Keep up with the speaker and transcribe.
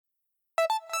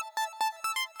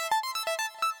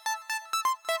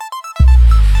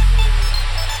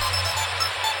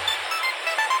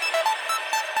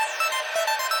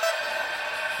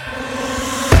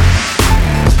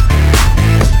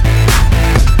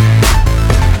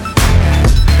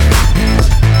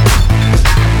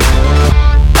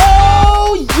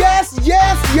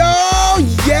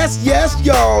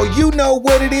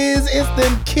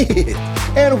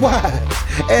wives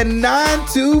and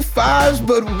 925s,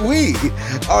 but we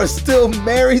are still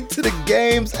married to the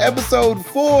games. Episode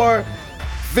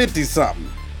 450 something.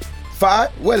 5?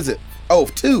 What is it? Oh,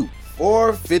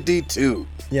 452.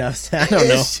 Yeah, I don't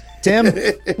know. Tim?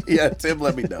 Yeah, Tim,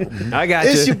 let me know. I got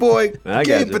It's your boy,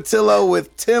 Gabe you. Patillo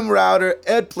with Tim Router,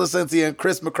 Ed Placencia, and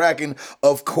Chris McCracken,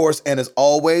 of course. And as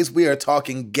always, we are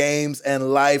talking games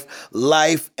and life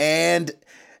and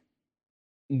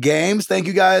games. Thank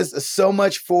you guys so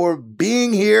much for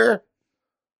being here.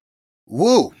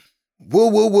 Woo.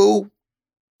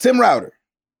 Tim Router.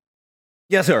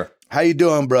 Yes, sir. How you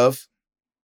doing, bruv?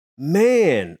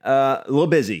 Man, a little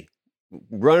busy.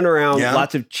 Running around, Yeah.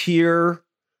 lots of cheer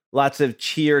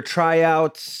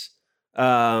tryouts,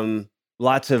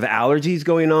 lots of allergies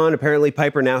going on. Apparently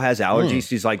Piper now has allergies.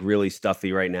 She's like really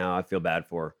stuffy right now. I feel bad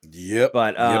for her. Yep.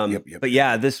 But Yep. but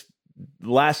yeah, this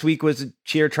last week was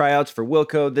cheer tryouts for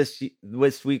Wilco.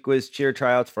 This week was cheer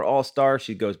tryouts for All Star.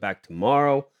 She goes back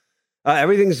tomorrow.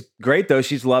 Everything's great though.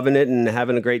 She's loving it and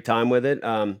having a great time with it.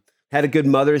 Had a good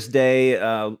Mother's Day.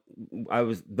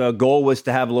 The goal was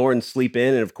to have Lauren sleep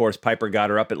in, and of course Piper got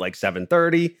her up at like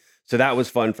 7:30. So that was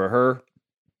fun for her.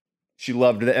 She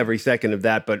loved every second of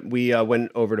that. But we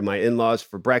went over to my in-laws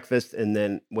for breakfast and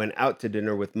then went out to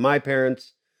dinner with my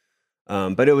parents.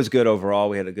 But it was good overall.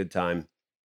 We had a good time.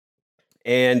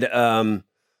 And other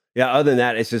than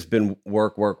that, it's just been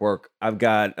work. I've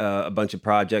got a bunch of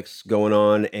projects going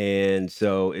on. And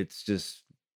so it's just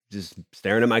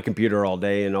staring at my computer all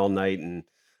day and all night. And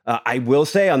I will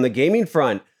say on the gaming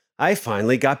front, I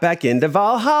finally got back into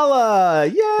Valhalla.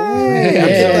 Yay! I'm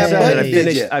so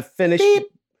excited. I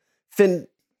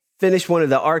finished one of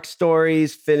the Ark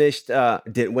stories,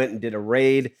 went and did a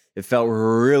raid. It felt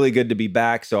really good to be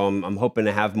back. So I'm hoping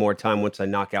to have more time once I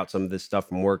knock out some of this stuff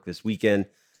from work this weekend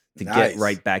to get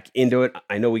right back into it.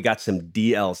 I know we got some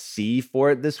DLC for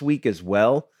it this week as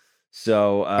well.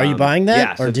 So are you buying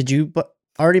that? Yeah, or did you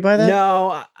already buy that?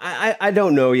 No, I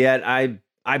don't know yet.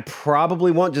 I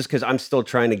probably won't, just because I'm still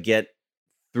trying to get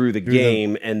through the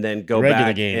game and then go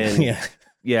back and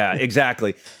yeah,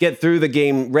 exactly. Get through the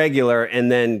game regular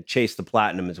and then chase the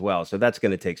platinum as well. So that's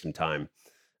going to take some time.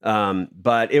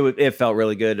 But it felt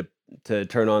really good to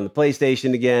turn on the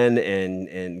PlayStation again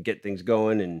and get things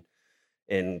going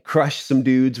and crush some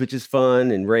dudes, which is fun,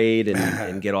 and raid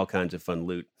and get all kinds of fun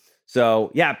loot.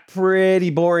 So yeah, pretty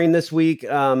boring this week.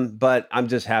 But I'm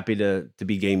just happy to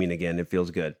be gaming again. It feels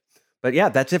good. But yeah,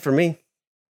 that's it for me.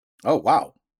 Oh,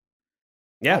 wow.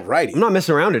 Yeah. Alrighty. I'm not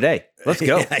messing around today. Let's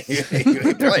go.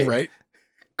 Right.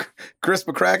 Chris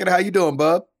McCracken, how you doing,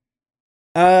 bub?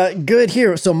 Good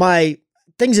here. So my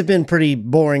things have been pretty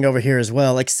boring over here as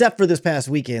well, except for this past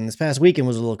weekend. This past weekend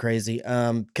was a little crazy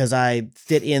because I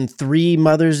fit in 3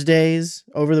 Mother's Days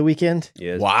over the weekend.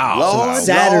 Yes. Wow.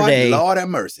 Saturday. Lord have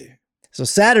mercy. So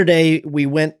Saturday we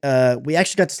went, we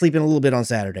actually got to sleep in a little bit on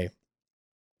Saturday,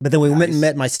 but then we went and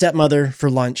met my stepmother for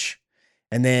lunch.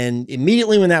 And then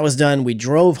immediately when that was done, we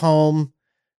drove home,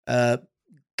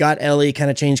 got Ellie, kind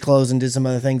of changed clothes and did some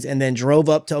other things, and then drove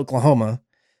up to Oklahoma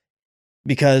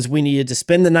because we needed to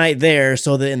spend the night there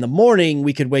so that in the morning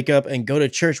we could wake up and go to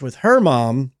church with her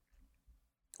mom,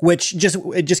 which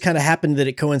it just kind of happened that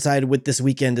it coincided with this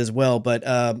weekend as well. But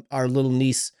our little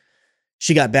niece,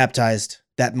 she got baptized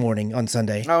that morning on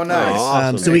Sunday. Oh, nice.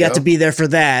 Awesome. So we got to be there for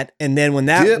that. And then when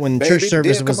church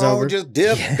service was over, just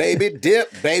dip, baby,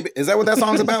 dip, baby. Is that what that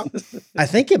song's about? I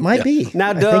think it might be.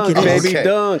 Now dunk, baby, Okay.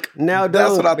 dunk. Now dunk.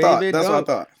 That's what I thought. baby, That's dunk.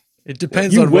 what I thought. It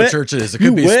depends You on wet? what church it is. It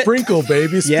could be wet? sprinkle,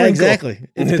 baby. Sprinkle. Yeah, exactly.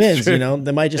 It It's depends, true. you know.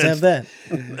 They might just have that.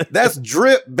 That's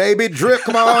drip, baby, drip.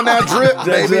 Come on now, drip,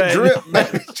 That's baby, right. drip,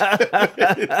 baby.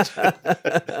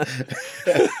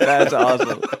 That's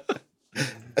awesome.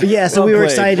 But yeah, so Well we were played,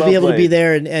 excited to well be able to be played.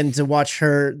 there and to watch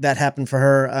that happen for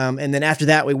her. And then after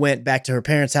that, we went back to her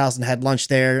parents' house and had lunch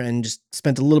there and just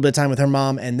spent a little bit of time with her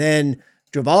mom, and then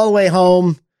drove all the way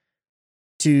home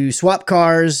to swap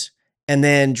cars and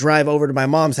then drive over to my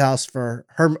mom's house for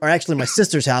her, or actually my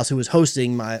sister's house, who was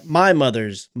hosting my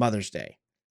mother's Day.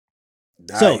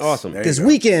 So, awesome. There you This go.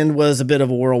 weekend was a bit of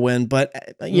a whirlwind,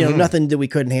 but you know, Mhm. nothing that we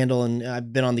couldn't handle. And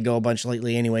I've been on the go a bunch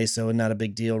lately anyway, so not a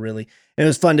big deal really. And it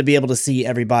was fun to be able to see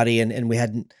everybody. And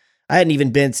I hadn't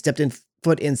even stepped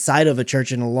foot inside of a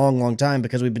church in a long time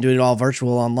because we've been doing it all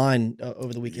virtual online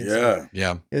over the weekend. So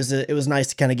Yeah. Yeah. it was nice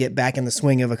to kind of get back in the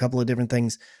swing of a couple of different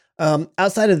things.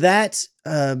 Outside of that,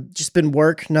 just been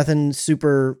work, nothing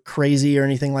super crazy or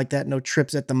anything like that. No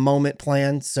trips at the moment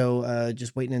planned. So,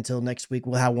 just waiting until next week.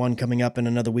 We'll have one coming up in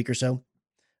another week or so.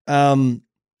 On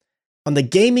the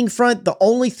gaming front, the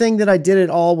only thing that I did at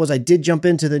all was I did jump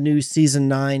into the new season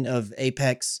 9 of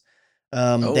Apex.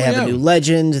 They have a new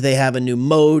legend. They have a new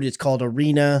mode. It's called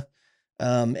Arena.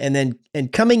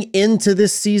 And coming into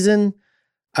this season,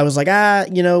 I was like,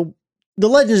 the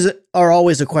legends are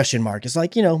always a question mark. It's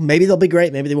like, maybe they'll be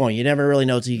great, maybe they won't. You never really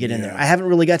know until you get in there. I haven't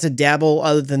really got to dabble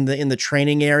other than in the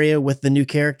training area with the new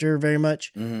character very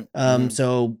much.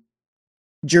 So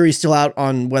jury's still out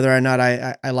on whether or not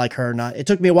I like her or not. It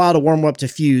took me a while to warm up to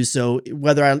Fuse. So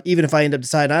even if I end up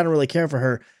deciding I don't really care for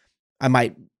her, I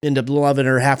might end up loving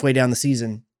her halfway down the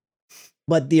season.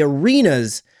 But the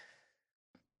arenas,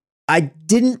 I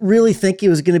didn't really think it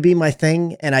was going to be my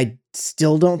thing, and I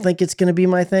still don't think it's going to be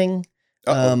my thing.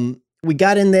 We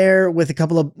got in there with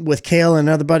with Kale and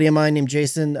another buddy of mine named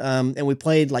Jason, and we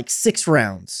played like 6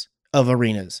 rounds of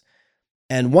arenas.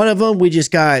 And one of them, we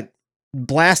just got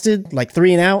blasted, like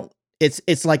 3 and out.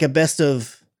 It's like a best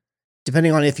of,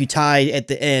 depending on if you tie at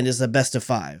the end, is a best of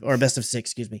 5 or a best of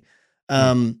 6, excuse me.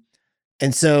 And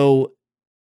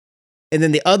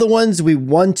then the other ones, we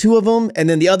won 2 of them, and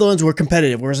then the other ones were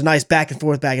competitive, where it was a nice back and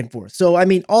forth. So, I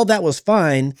mean, all that was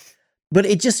fine, but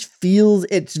it just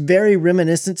it's very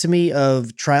reminiscent to me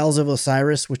of Trials of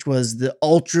Osiris, which was the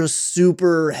ultra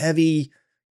super heavy,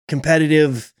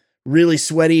 competitive, really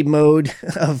sweaty mode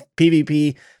of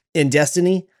PvP in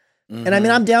Destiny. And I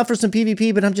mean, I'm down for some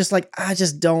PvP, but I'm just like, I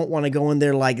just don't want to go in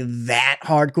there like that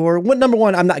hardcore. Number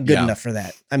one, I'm not good enough for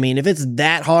that. I mean, if it's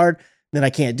that hard, then I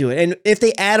can't do it. And if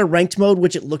they add a ranked mode,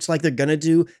 which it looks like they're going to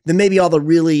do, then maybe all the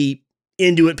really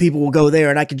into it people will go there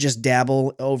and I could just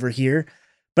dabble over here.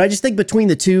 But I just think between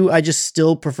the two, I just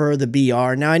still prefer the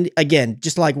BR. Now, again,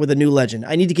 just like with a new legend,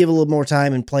 I need to give it a little more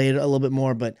time and play it a little bit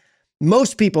more. But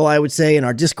most people, I would say, in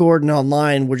our Discord and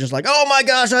online were just like, oh my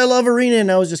gosh, I love Arena. And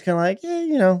I was just kind of like,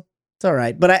 yeah, it's all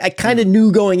right. But I kind of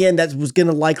knew going in that was going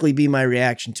to likely be my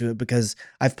reaction to it because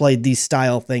I've played these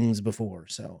style things before.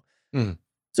 So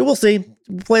we'll see.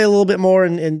 We'll play a little bit more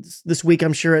and this week,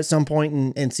 I'm sure, at some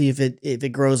point and see if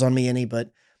it grows on me any.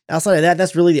 But outside of that,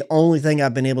 that's really the only thing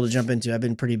I've been able to jump into. I've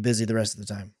been pretty busy the rest of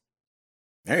the time.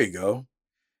 There you go.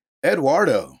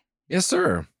 Eduardo. Yes,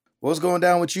 sir. What's going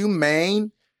down with you,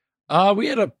 man? We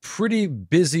had a pretty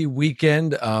busy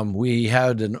weekend. We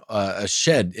had a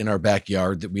shed in our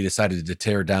backyard that we decided to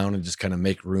tear down and just kind of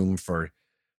make room for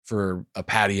a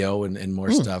patio and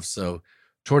more stuff. So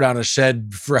tore down a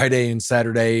shed Friday and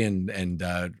Saturday, and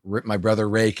my brother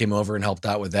Ray came over and helped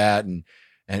out with that, and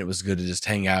it was good to just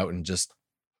hang out and just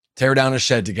tear down a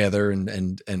shed together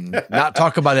and not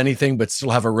talk about anything, but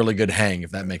still have a really good hang,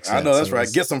 if that makes sense. I know, that's right.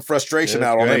 Get some frustration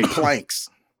out on them planks.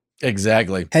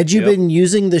 Exactly. Had you been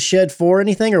using the shed for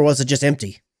anything, or was it just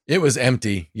empty? It was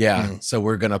empty. Yeah. So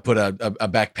we're going to put a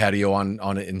back patio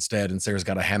on it instead. And Sarah's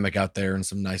got a hammock out there and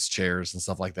some nice chairs and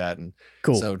stuff like that. And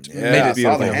cool. So made it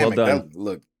beautiful. Well done. That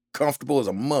looked comfortable as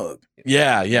a mug.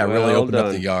 Yeah. Really opened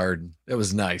up the yard. It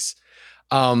was nice.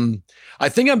 I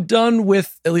think I'm done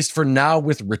with, at least for now,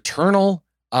 with Returnal.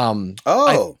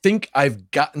 I think I've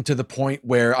gotten to the point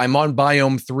where I'm on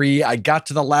Biome 3. I got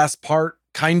to the last part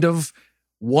kind of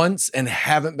once and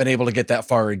haven't been able to get that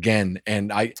far again.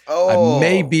 And I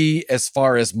may be as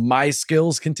far as my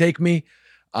skills can take me,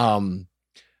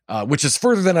 which is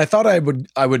further than I thought I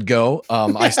would go.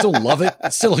 I still love it.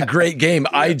 It's still a great game.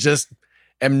 I just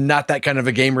am not that kind of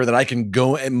a gamer that I can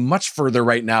go much further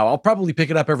right now. I'll probably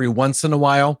pick it up every once in a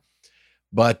while.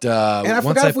 But and I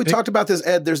forgot if we talked about this,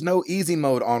 Ed. There's no easy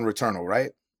mode on Returnal,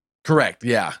 right? Correct.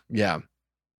 Yeah.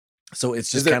 So it's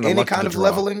just kind of any kind of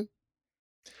leveling.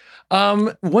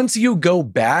 Once you go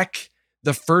back,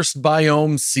 the first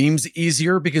biome seems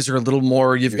easier because you're a little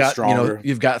more. You've got stronger.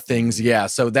 You've got things. Yeah.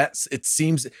 So it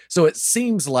seems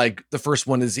like the first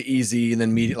one is easy and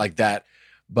then medium like that.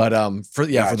 But for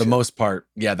the most part,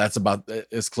 that's about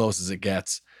as close as it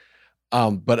gets.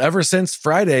 But ever since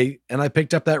Friday, and I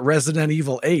picked up that Resident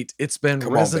Evil 8, it's been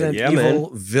Resident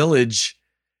Evil Village,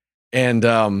 and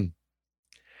I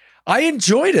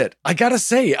enjoyed it. I gotta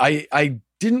say, I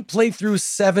didn't play through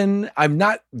 7. I'm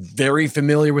not very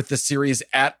familiar with the series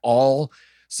at all,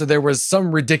 so there was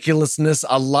some ridiculousness.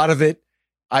 A lot of it,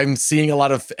 I'm seeing a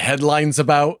lot of headlines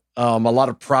about. A lot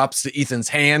of props to Ethan's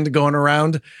hand going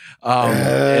around,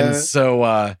 and so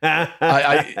I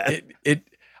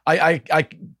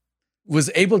was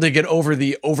able to get over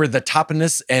the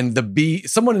topness and the B.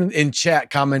 Someone in chat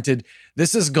commented,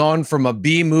 "This has gone from a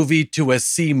B movie to a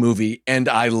C movie, and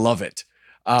I love it."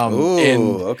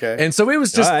 And so it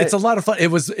was just, it's a lot of fun.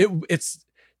 It's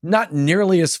not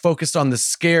nearly as focused on the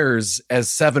scares as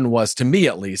 7 was, to me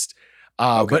at least.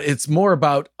 But it's more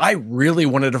about, I really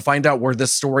wanted to find out where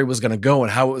this story was going to go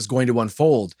and how it was going to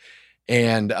unfold.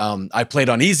 And I played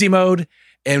on easy mode,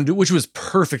 which was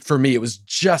perfect for me. It was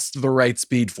just the right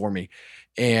speed for me.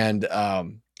 And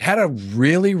had a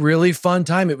really, really fun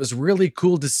time. It was really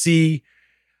cool to see.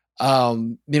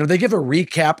 They give a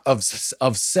recap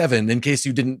of 7 in case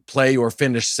you didn't play or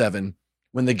finish 7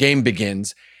 when the game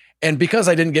begins. And because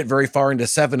I didn't get very far into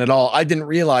 7 at all, I didn't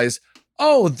realize,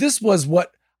 this was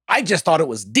what I just thought it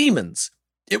was demons.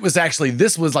 It was actually,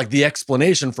 this was like the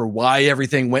explanation for why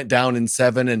everything went down in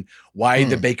 7 and why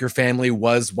the Baker family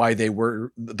was why they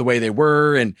were the way they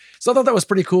were. And so I thought that was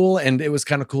pretty cool. And it was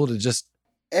kind of cool to just.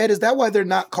 Ed, is that why they're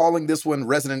not calling this one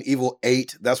Resident Evil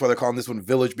 8? That's why they're calling this one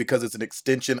Village, because it's an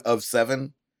extension of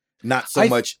 7, not so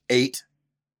much 8?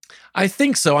 I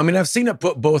think so. I mean, I've seen it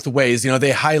put both ways.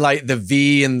 They highlight the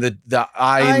V and the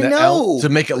I and the L to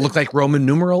make it look like Roman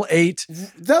numeral 8.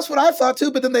 That's what I thought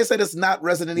too, but then they said it's not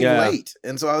Resident Evil 8.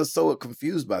 And so I was so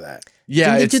confused by that.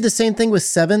 Yeah. Didn't they do the same thing with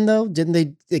 7 though?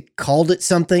 Didn't they called it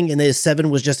something and then 7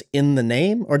 was just in the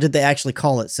name? Or did they actually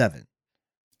call it 7?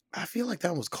 I feel like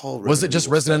that was called Was it just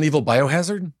Resident Evil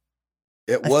Biohazard?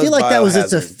 It was. I feel like that was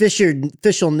its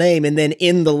official name, and then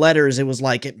in the letters it was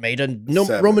like it made a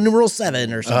Roman numeral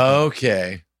 7 or something.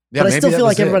 Okay, but I still feel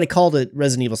like everybody called it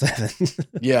Resident Evil 7.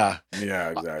 Yeah,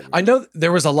 exactly. I know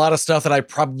there was a lot of stuff that I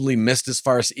probably missed as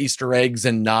far as Easter eggs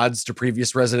and nods to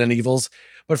previous Resident Evils,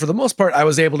 but for the most part, I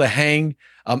was able to hang.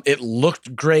 It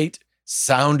looked great,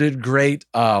 sounded great.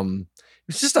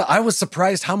 It's just I was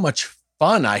surprised how much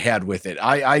fun I had with it.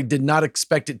 I did not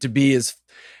expect it to be as.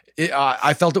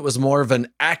 I felt it was more of an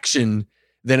action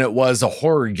than it was a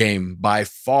horror game by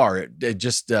far. It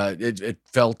just it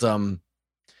felt it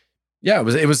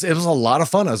was a lot of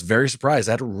fun. I was very surprised.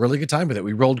 I had a really good time with it.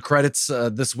 We rolled credits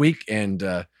this week, and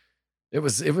it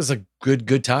was a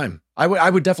good time. I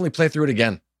would definitely play through it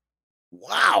again.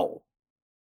 Wow.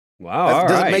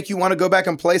 Does it make you want to go back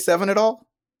and play 7 at all?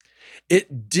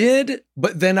 It did,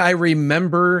 but then I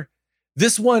remember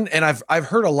this one, and I've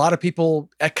heard a lot of people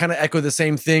kind of echo the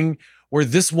same thing, where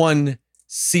this one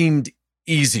seemed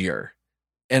easier.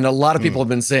 And a lot of people have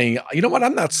been saying, you know what,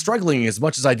 I'm not struggling as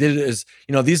much as I did as,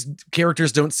 these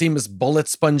characters don't seem as bullet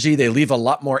spongy. They leave a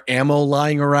lot more ammo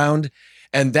lying around.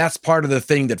 And that's part of the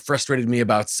thing that frustrated me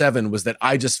about 7 was that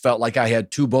I just felt like I had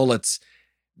 2 bullets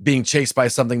being chased by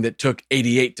something that took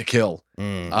 88 to kill.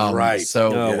 Right.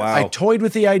 So I toyed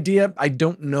with the idea. I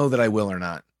don't know that I will or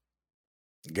not.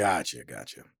 Gotcha.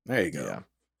 There you go. Yeah.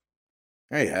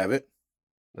 There you have it.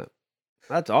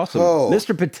 That's awesome.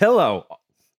 Mr. Patillo,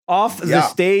 off the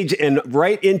stage and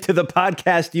right into the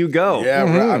podcast you go.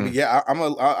 Yeah,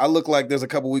 I look like there's a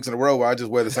couple weeks in a row where I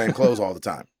just wear the same clothes all the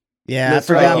time. Yeah, that's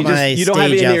right. You don't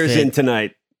have in-ears in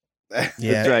tonight. That's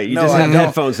right. You just have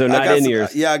headphones, so not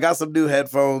in-ears. I got some new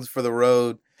headphones for the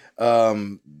road.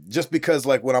 Just because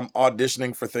like when I'm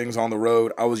auditioning for things on the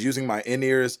road, I was using my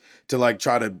in-ears to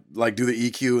try to do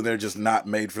the EQ, and they're just not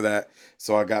made for that.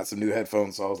 So I got some new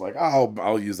headphones. So I was like,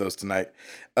 I'll use those tonight.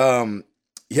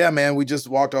 Yeah, man, we just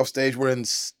walked off stage. We're in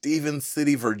Stevens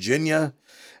City, Virginia,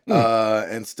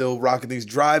 and still rocking these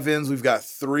drive-ins. We've got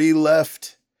 3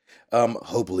 left.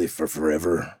 Hopefully for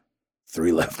forever.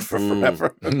 3 left for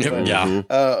forever.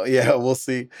 Yeah, we'll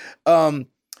see.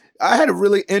 I had a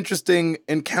really interesting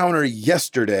encounter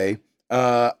yesterday.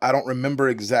 I don't remember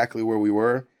exactly where we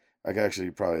were. I can actually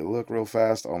probably look real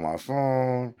fast on my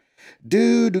phone.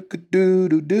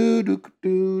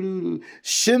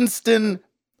 Shinston,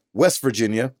 West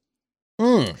Virginia.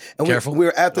 And careful. We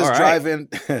were at this drive-in.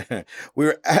 We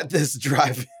were at this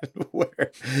drive-in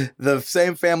where the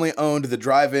same family owned the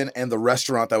drive-in and the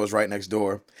restaurant that was right next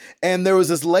door. And there was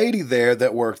this lady there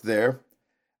that worked there.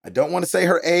 I don't want to say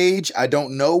her age. I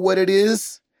don't know what it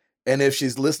is. And if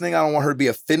she's listening, I don't want her to be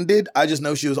offended. I just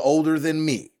know she was older than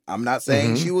me. I'm not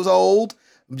saying she was old.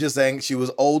 I'm just saying she was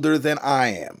older than I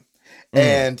am.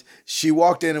 And she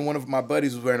walked in, and one of my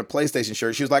buddies was wearing a PlayStation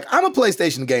shirt. She was like, I'm a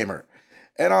PlayStation gamer.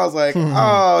 And I was like,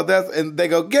 and they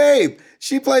go, Gabe,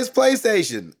 she plays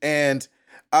PlayStation. And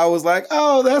I was like,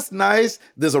 oh, that's nice.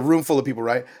 There's a room full of people,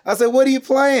 right? I said, what are you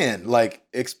playing? Like,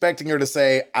 expecting her to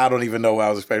say, I don't even know what I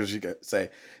was expecting she could say.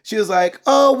 She was like,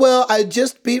 oh, well, I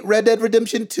just beat Red Dead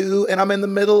Redemption 2, and I'm in the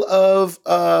middle of,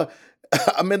 dang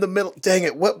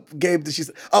it, what game did she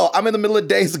say? Oh, I'm in the middle of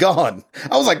Days Gone.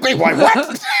 I was like, wait, what?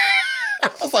 I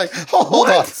was like, hold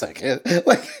on a second.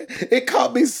 Like, it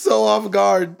caught me so off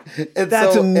guard. And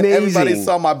that's amazing. And everybody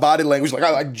saw my body language. Like,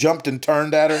 I jumped and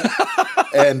turned at her.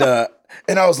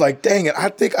 And I was like, dang it, I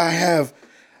think I have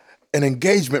an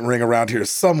engagement ring around here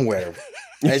somewhere.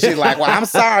 And she's like, well, I'm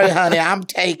sorry, honey, I'm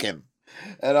taken.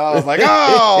 And I was like,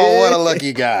 oh, what a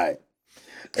lucky guy.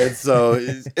 And so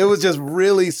it was just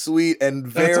really sweet and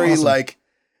very awesome.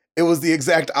 it was the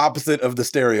exact opposite of the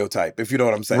stereotype, if you know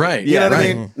what I'm saying. Right. You know what right.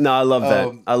 I mean? No, I love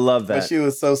that. I love that. But she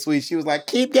was so sweet. She was like,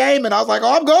 keep gaming. I was like,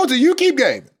 oh, I'm going to. You keep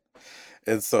gaming.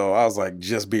 And so I was like,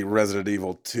 just beat Resident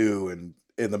Evil 2 and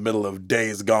in the middle of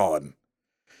Days Gone.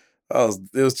 It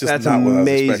was just That's not what I was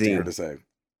expecting amazing. her to say.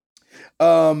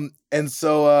 And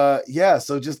so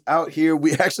so just out here,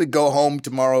 we actually go home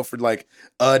tomorrow for like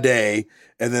a day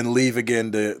and then leave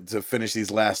again to finish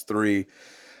these last 3.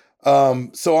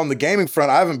 So on the gaming front,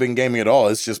 I haven't been gaming at all.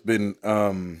 It's just been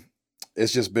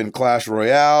Clash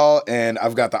Royale, and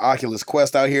I've got the Oculus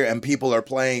Quest out here, and people are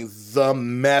playing the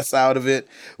mess out of it,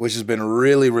 which has been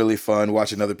really, really fun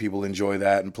watching other people enjoy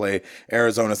that and play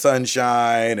Arizona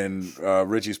Sunshine and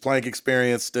Richie's Plank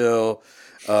Experience still,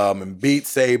 and Beat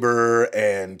Saber,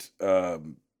 and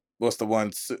what's the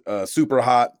one? Super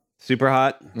Hot. Super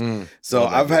Hot. So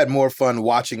I've had more fun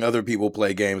watching other people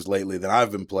play games lately than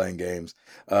I've been playing games.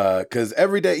 Because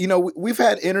every day, we've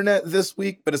had internet this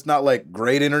week, but it's not like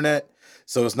great internet.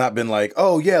 So it's not been like,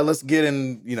 oh yeah, let's get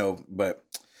in, but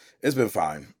it's been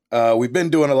fine. We've been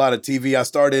doing a lot of TV. I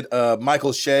started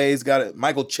Michael Che's got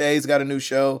a new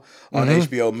show on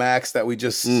HBO Max that we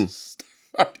just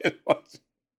started watching.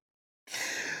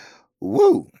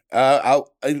 Woo.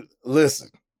 Listen,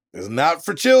 it's not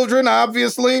for children,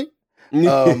 obviously.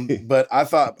 But I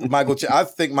thought I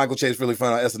think Michael Che is really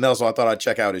fun on SNL, so I thought I'd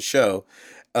check out his show.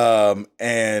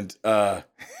 And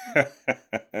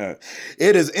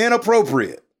it is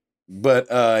inappropriate,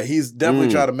 but he's definitely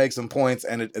trying to make some points,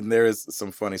 and there is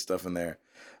some funny stuff in there.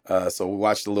 So we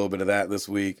watched a little bit of that this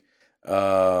week.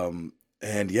 And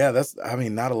yeah,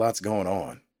 not a lot's going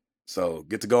on. So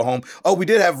get to go home. Oh, we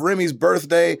did have Remy's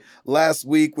birthday last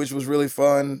week, which was really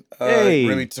fun. Hey,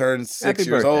 Remy turned 6 happy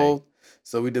years birthday. old.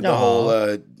 So we did the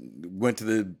whole, went to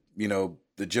the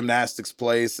gymnastics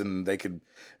place, and they could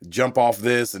jump off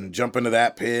this and jump into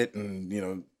that pit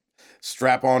and,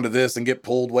 strap onto this and get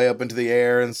pulled way up into the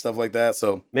air and stuff like that.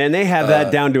 So man, they have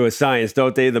that down to a science,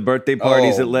 don't they? The birthday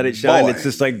parties that Let It Shine. Boy. It's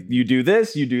just like you do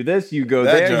this, you go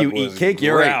That there, junk you eat was cake,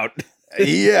 you're great. out.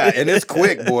 Yeah, and it's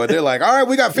quick, boy. They're like, all right,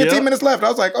 we got 15 minutes left. I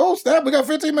was like, oh, snap, we got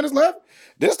 15 minutes left?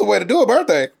 This is the way to do a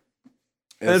birthday.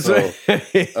 And That's so,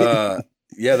 right.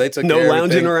 yeah, they took No care of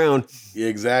lounging everything. around. Yeah,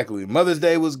 exactly. Mother's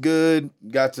Day was good.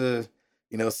 Got to,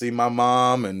 see my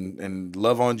mom and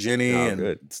love on Jenny and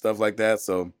good. stuff like that.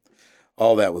 So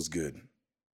all that was good.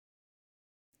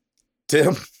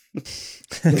 Tim?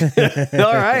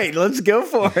 All right, let's go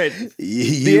for it.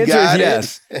 You The answer got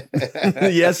is it?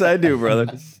 yes. Yes, I do,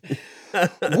 brother.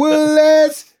 Well,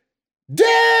 let's do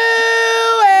it!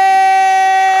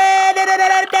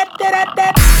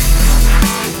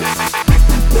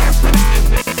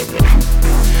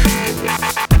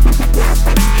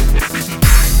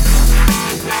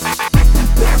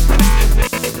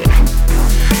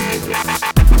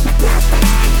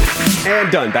 And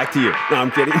done. Back to you. No,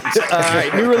 I'm kidding. All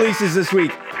right, new releases this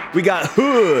week. We got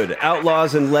Hood,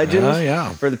 Outlaws and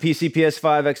Legends for the PC,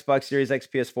 PS5, Xbox Series X,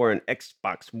 PS4, and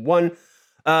Xbox One.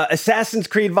 Assassin's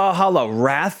Creed Valhalla,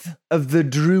 Wrath of the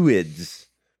Druids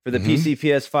for the PC,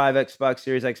 PS5, Xbox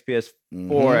Series X, PS4,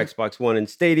 Xbox One, and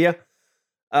Stadia.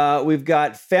 We've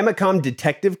got Famicom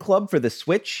Detective Club for the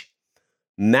Switch.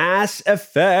 Mass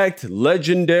Effect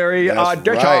Legendary Edition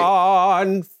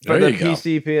for the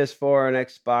PC, PS4, and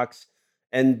Xbox.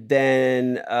 And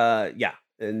then,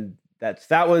 and that's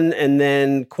that one. And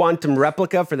then Quantum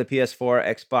Replica for the PS4,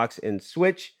 Xbox, and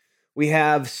Switch. We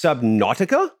have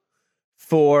Subnautica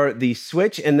for the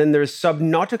Switch. And then there's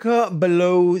Subnautica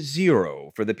Below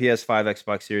Zero for the PS5,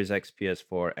 Xbox Series X,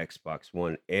 PS4, Xbox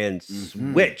One, and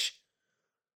Switch.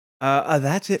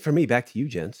 That's it for me. Back to you,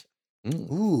 gents.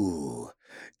 Ooh,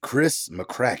 Chris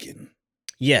McCracken.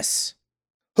 Yes.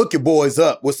 Hook your boys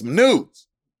up with some news.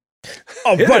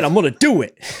 All right, I'm going to do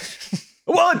it.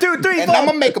 1, 2, 3, And 4. I'm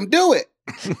going to make them do it.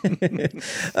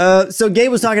 So Gabe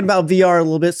was talking about VR a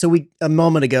little bit a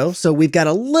moment ago. So we've got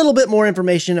a little bit more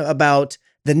information about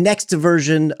the next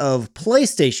version of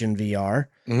PlayStation VR.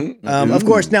 Of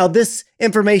course, now this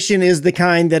information is the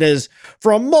kind that is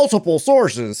from multiple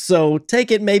sources. So take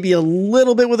it maybe a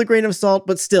little bit with a grain of salt,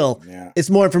 but still,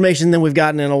 it's more information than we've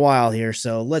gotten in a while here.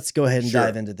 So let's go ahead and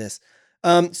dive into this.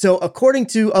 So according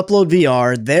to Upload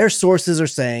VR, their sources are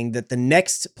saying that the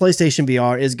next PlayStation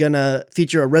VR is going to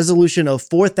feature a resolution of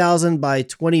 4000 by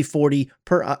 2040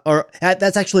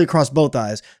 that's actually across both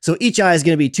eyes. So each eye is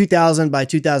going to be 2000 by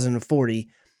 2040.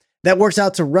 That works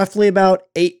out to roughly about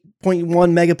 8.1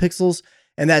 megapixels.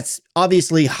 And that's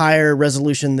obviously higher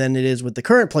resolution than it is with the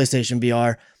current PlayStation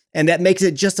VR. And that makes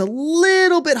it just a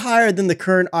little bit higher than the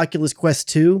current Oculus Quest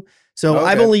 2. So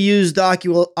I've only used the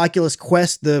Oculus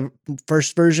Quest, the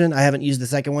first version. I haven't used the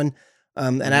second one.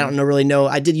 And I don't really know.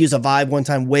 I did use a Vive one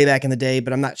time way back in the day,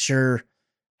 but I'm not sure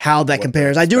how that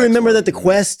compares. I do remember that the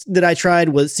Quest that I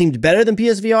tried seemed better than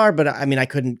PSVR, but I mean, I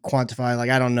couldn't quantify. Like,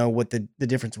 I don't know what the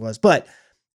difference was, but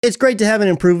it's great to have an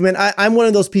improvement. I'm one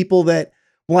of those people that,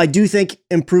 while I do think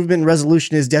improvement in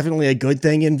resolution is definitely a good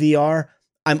thing in VR,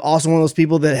 I'm also one of those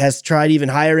people that has tried even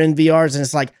higher in VRs. And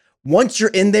it's like, once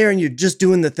you're in there and you're just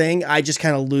doing the thing, I just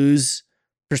kind of lose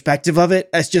perspective of it.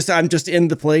 I'm just in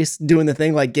the place doing the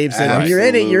thing. Like Gabe said,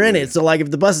 Absolutely. You're in it. So like,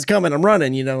 if the bus is coming, I'm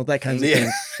running, that kind of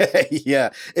thing. Yeah.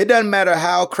 It doesn't matter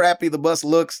how crappy the bus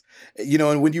looks,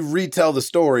 and when you retell the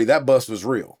story, that bus was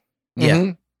real. Yeah,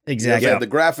 mm-hmm. Exactly. Yeah, the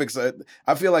graphics,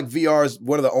 I feel like VR is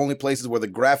one of the only places where the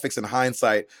graphics in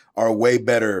hindsight are way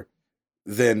better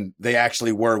than they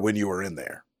actually were when you were in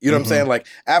there. You know what I'm saying? Like,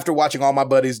 after watching all my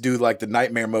buddies do like the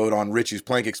nightmare mode on Richie's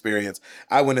Plank experience,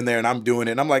 I went in there and I'm doing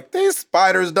it and I'm like, these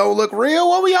spiders don't look real.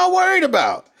 What were y'all worried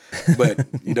about? But,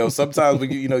 sometimes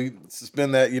when you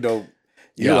suspend that,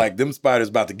 you're like, them spiders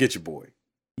about to get you, boy.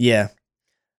 Yeah.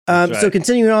 So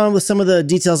continuing on with some of the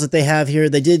details that they have here,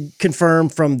 they did confirm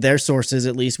from their sources,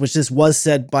 at least, which this was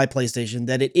said by PlayStation,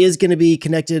 that it is going to be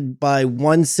connected by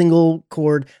one single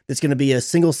cord. That's going to be a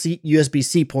single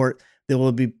USB-C port that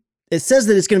will be. It says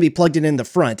that it's going to be plugged in the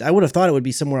front. I would have thought it would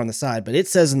be somewhere on the side, but it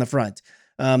says in the front.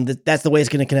 That's the way it's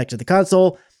going to connect to the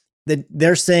console. That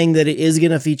they're saying that it is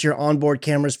going to feature onboard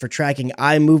cameras for tracking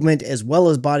eye movement as well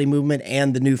as body movement,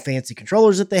 and the new fancy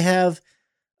controllers that they have.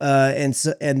 And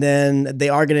then they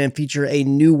are going to feature a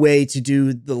new way to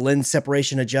do the lens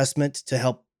separation adjustment to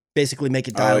help basically make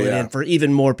it dial it in for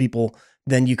even more people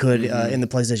than you could in the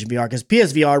PlayStation VR. Because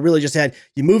PSVR really just had,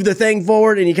 you move the thing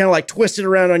forward and you kind of like twist it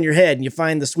around on your head and you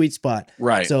find the sweet spot.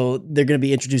 Right. So they're going to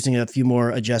be introducing a few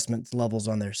more adjustment levels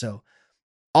on there. So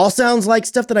all sounds like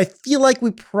stuff that I feel like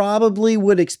we probably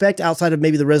would expect outside of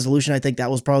maybe the resolution. I think that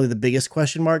was probably the biggest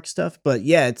question mark stuff. But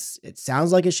yeah, it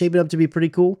sounds like it's shaping up to be pretty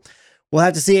cool. We'll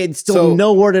have to see. It's still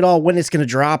no word at all when it's going to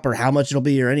drop or how much it'll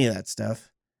be or any of that stuff.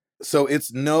 So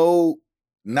it's not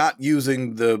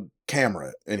using the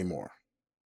camera anymore.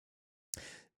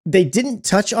 They didn't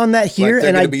touch on that here. Like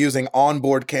they're going to be using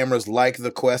onboard cameras like the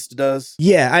Quest does?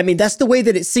 Yeah, I mean, that's the way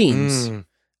that it seems.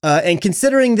 And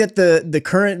considering that the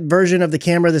current version of the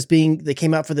camera that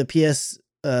came out for the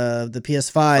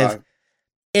PS5,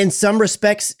 in some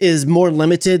respects is more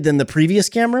limited than the previous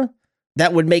camera,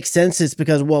 that would make sense. It's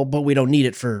because, but we don't need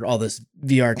it for all this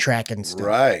VR tracking stuff.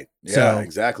 Right. Yeah,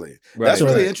 exactly. Right. That's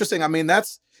really interesting. I mean,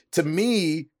 that's, to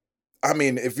me,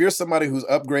 if you're somebody who's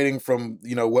upgrading from,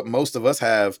 what most of us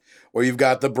have, where you've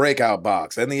got the breakout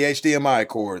box and the HDMI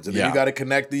cords, and then you got to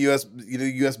connect the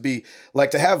USB,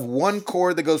 like to have one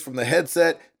cord that goes from the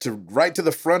headset right to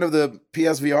the front of the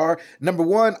PSVR. Number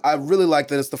one, I really like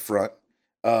that it's the front.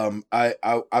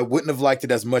 I wouldn't have liked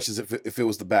it as much as if it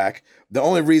was the back. The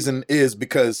only reason is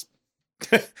because,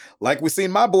 like we've seen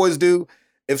my boys do,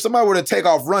 if somebody were to take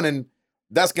off running,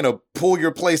 that's going to pull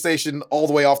your PlayStation all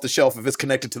the way off the shelf if it's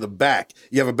connected to the back.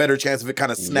 You have a better chance of it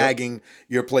kind of snagging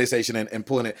your PlayStation and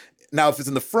pulling it. Now, if it's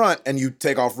in the front and you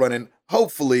take off running,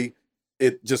 hopefully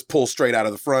it just pulls straight out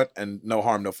of the front and no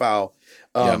harm, no foul.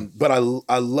 But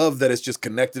I love that it's just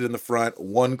connected in the front,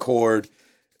 one cord,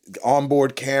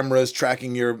 onboard cameras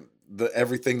tracking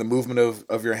everything, the movement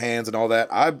of your hands and all that.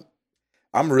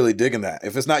 I'm really digging that.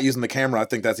 If it's not using the camera, I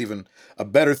think that's even a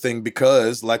better thing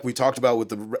because, like we talked about with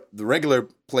the regular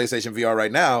PlayStation VR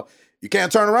right now, you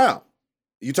can't turn around.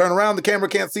 You turn around, the camera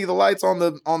can't see the lights on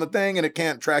the thing, and it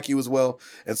can't track you as well.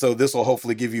 And so this will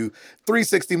hopefully give you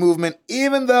 360 movement,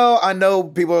 even though I know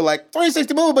people are like,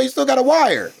 360 movement, but you still got a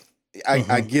wire.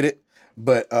 I get it.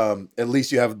 But at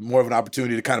least you have more of an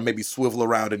opportunity to kind of maybe swivel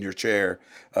around in your chair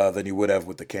than you would have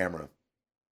with the camera.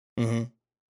 Mm-hmm.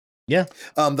 Yeah.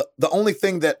 The only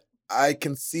thing that I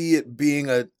can see it being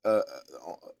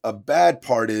a bad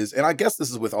part is, and I guess this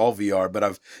is with all VR, but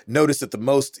I've noticed it the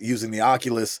most using the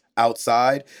Oculus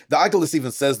outside. The Oculus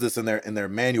even says this in their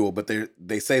manual, but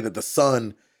they say that the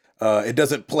sun, it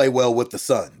doesn't play well with the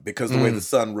sun because the way the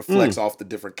sun reflects off the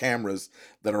different cameras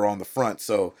that are on the front.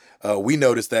 So we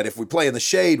noticed that if we play in the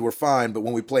shade, we're fine, but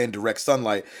when we play in direct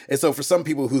sunlight, and so for some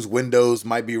people whose windows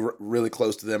might be really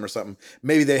close to them or something,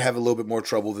 maybe they have a little bit more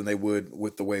trouble than they would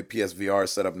with the way PSVR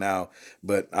is set up now.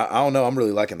 But I don't know. I'm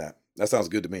really liking that. That sounds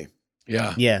good to me.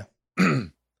 Yeah. Yeah.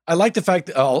 I like the fact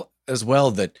as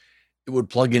well that it would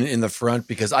plug in the front,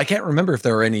 because I can't remember if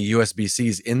there are any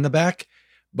USB-Cs in the back,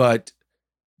 but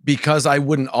because I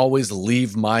wouldn't always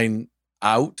leave mine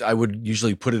out, I would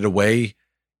usually put it away.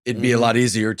 It'd be a lot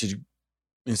easier to,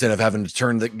 instead of having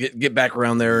to get back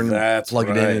around there and plug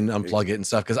it in and unplug it and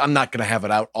stuff. Cause I'm not going to have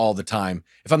it out all the time.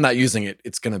 If I'm not using it,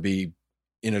 it's going to be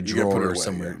in a drawer or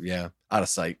somewhere. Yeah. out of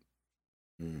sight.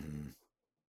 Mm-hmm.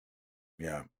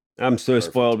 Yeah. I'm so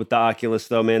spoiled with the Oculus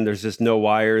though, man. There's just no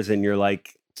wires, and you're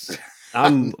like,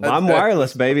 I'm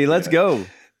wireless, baby. Let's go.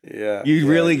 Yeah. You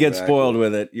really get spoiled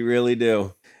with it. You really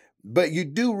do. But you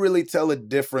do really tell a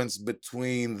difference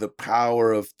between the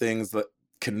power of things that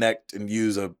connect and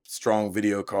use a strong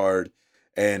video card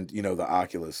and, the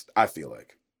Oculus, I feel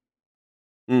like.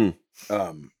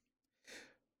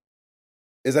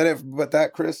 Is that it but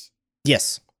that, Chris?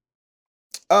 Yes.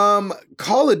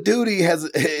 Call of Duty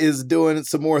is doing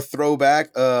some more throwback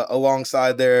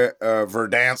alongside their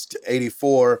Verdansk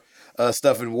 84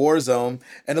 stuff in Warzone,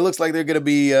 and it looks like they're going to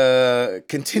be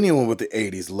continuing with the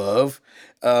 80s love.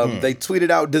 They tweeted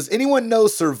out, "Does anyone know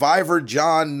Survivor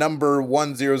John number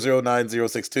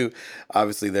 1009062?"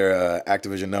 Obviously, their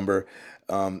Activision number.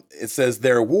 It says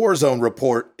their Warzone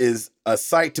report is a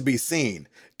sight to be seen.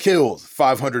 Kills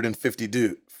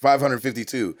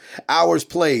 552. Hours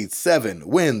played 7.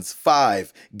 Wins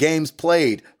 5. Games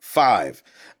played 5.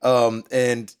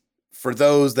 And for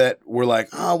those that were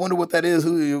like, I wonder what that is.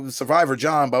 Who Survivor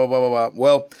John? Blah blah blah blah blah.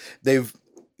 Well, they've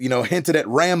hinted at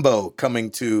Rambo coming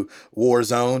to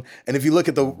Warzone, and if you look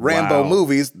at the Rambo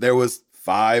movies, there was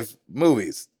 5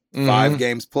 movies. 5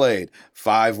 games played,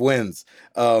 5 wins.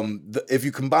 If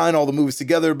you combine all the movies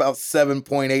together, about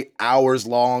 7.8 hours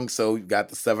long. So you've got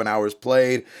the 7 hours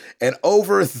played, and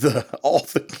over all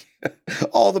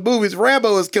the movies,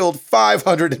 Rambo has killed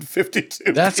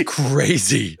 552. That's people.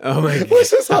 Crazy. Oh my gosh,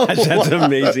 that's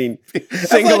amazing.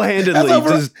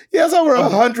 Single-handedly, that's over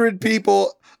 100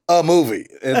 people a movie,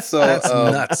 and so that's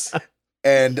nuts.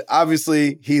 And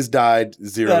obviously, he's died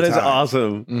 0 times. That is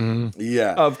awesome. Mm-hmm.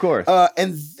 Yeah, of course.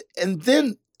 And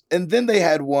then they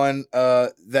had one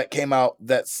that came out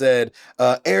that said,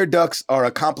 air ducts are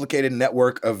a complicated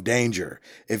network of danger.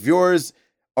 If yours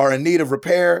are in need of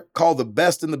repair, call the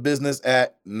best in the business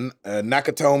at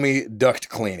Nakatomi Duct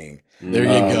Cleaning. There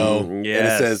you go.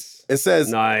 Yes. It says,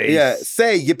 nice. Yeah,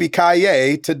 say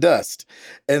yippee-ki-yay to dust.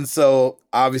 And so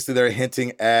obviously they're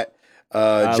hinting at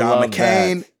John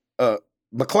McCain.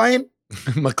 McClane?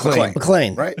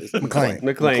 McClane. Right?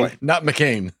 McClane. Not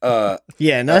McCain.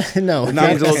 Yeah, no.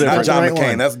 Not John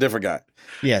McCain. That's a different guy.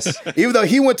 Yes. Even though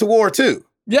he went to war too.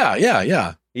 Yeah. He You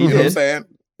know what I'm saying?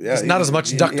 Yeah, it's not as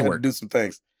much duct work. work. Do some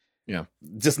things. Yeah.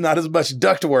 Just not as much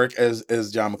duct work as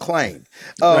John McClane.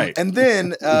 Right. And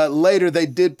then later they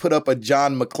did put up a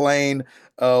John McClane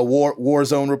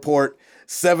Warzone report.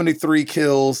 73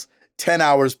 kills, 10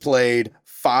 hours played,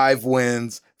 5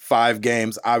 wins, 5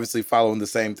 games, obviously following the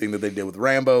same thing that they did with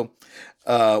Rambo,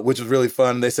 which was really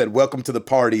fun. They said, "Welcome to the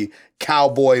party,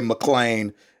 Cowboy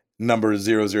McClane, number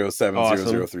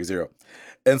 0070030."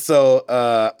 And so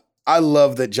I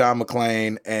love that John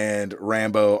McClane and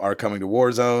Rambo are coming to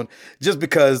Warzone, just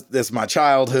because it's my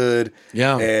childhood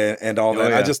and all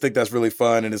that. I just think that's really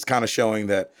fun, and it's kind of showing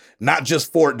that not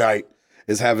just Fortnite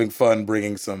is having fun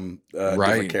bringing some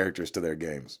different characters to their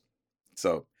games.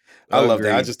 So I love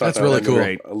that. I just thought that's really cool.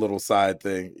 A little side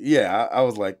thing. Yeah, I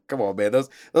was like, come on, man. Those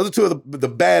are 2 of the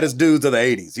baddest dudes of the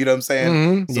 80s. You know what I'm saying?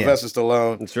 Mm-hmm. Sylvester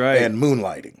Stallone. That's right. And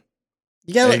Moonlighting.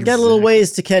 You got a little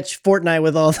ways to catch Fortnite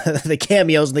with all the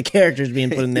cameos and the characters being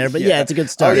put in there. But yeah, it's a good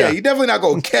start. Oh, yeah, you're definitely not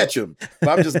going to catch them. But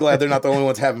I'm just glad they're not the only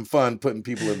ones having fun putting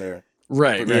people in there.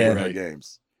 Right. Right.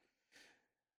 Games.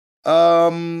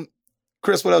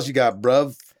 Chris, what else you got,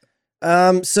 bruv?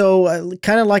 So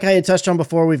kind of like I had touched on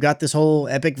before, we've got this whole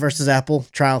Epic versus Apple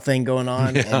trial thing going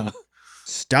on. And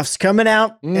stuff's coming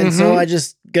out. And so I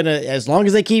just as long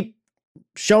as they keep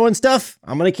showing stuff,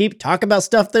 I'm going to keep talking about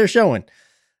stuff they're showing.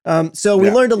 So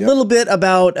we learned a little bit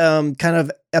about kind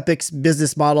of Epic's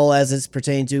business model as it's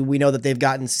pertained to. We know that they've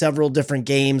gotten several different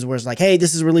games where it's like, hey,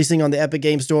 this is releasing on the Epic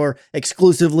Game Store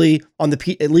exclusively on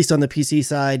at least on the PC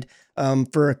side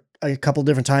for a couple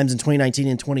different times in 2019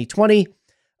 and 2020.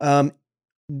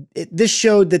 This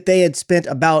showed that they had spent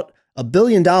about $1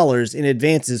 billion in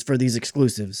advances for these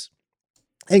exclusives,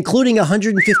 including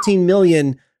 $115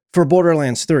 million for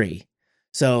Borderlands 3.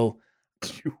 So,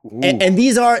 and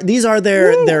these are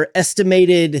their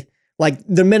estimated, like,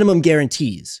 the minimum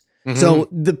guarantees. Mm-hmm. So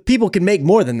the people can make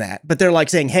more than that, but they're like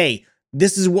saying, hey,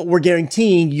 this is what we're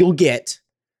guaranteeing you'll get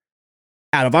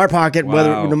out of our pocket,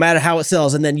 no matter how it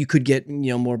sells. And then you could get,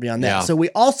 more beyond that. Yeah. So we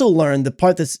also learned the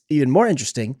part that's even more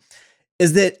interesting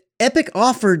is that Epic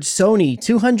offered Sony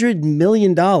 $200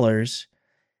 million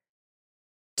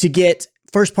to get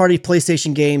first-party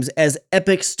PlayStation games as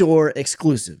Epic Store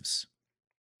exclusives.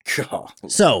 God.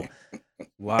 So,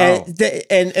 wow.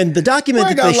 And the document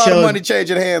that they showed, got a lot of money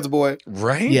changing hands, boy.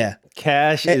 Right? Yeah,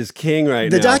 cash is king right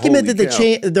now. The document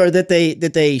Holy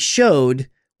that they showed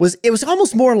was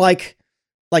almost more like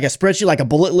like a spreadsheet, like a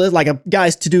bullet list, like a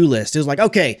guy's to-do list. It was like,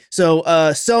 okay, so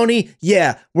Sony,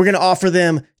 yeah, we're going to offer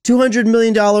them $200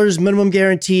 million minimum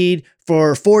guaranteed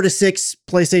for 4 to 6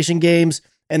 PlayStation games.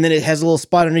 And then it has a little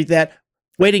spot underneath that,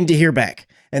 waiting to hear back.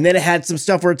 And then it had some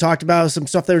stuff where it talked about some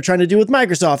stuff they were trying to do with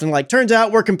Microsoft. And like, turns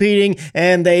out we're competing,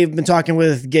 and they've been talking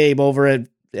with Gabe over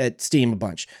at Steam a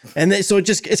bunch. And so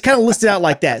it's kind of listed out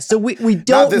like that. So we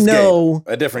don't know.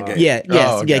 Game, a different game. Yeah,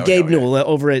 yes, Gabe Newell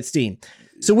over at Steam.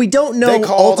 So we don't know. They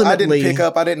called. Ultimately, I didn't pick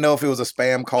up. I didn't know if it was a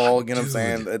spam call. You know what I'm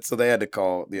saying? So they had to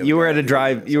call. You were at a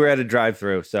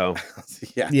drive-through. So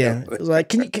yeah. It was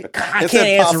like, I can't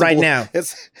answer right now.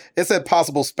 It said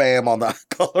possible spam on the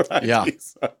caller ID. Yeah.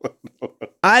 So.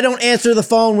 I don't answer the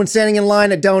phone when standing in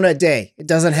line at Donut Day. It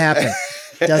doesn't happen.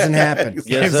 It doesn't happen.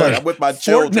 Yes, like, I'm with my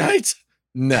children. Fortnite?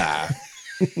 Nah.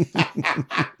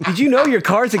 Did you know your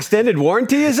car's extended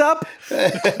warranty is up?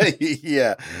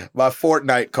 Yeah, my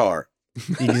Fortnite car.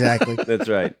 Exactly. That's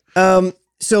right.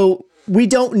 So we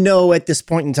don't know at this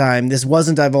point in time, this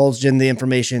wasn't divulged in the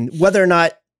information, whether or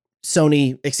not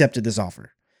Sony accepted this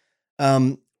offer.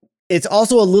 It's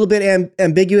also a little bit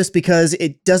ambiguous because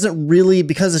it doesn't really,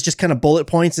 because it's just kind of bullet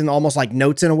points and almost like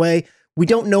notes in a way. We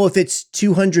don't know if it's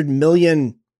 200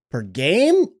 million per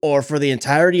game or for the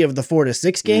entirety of the 4 to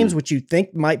 6 games, which you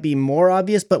think might be more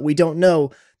obvious, but we don't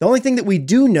know. The only thing that we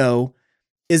do know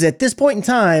is at this point in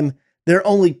time, there are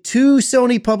only 2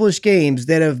 Sony published games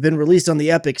that have been released on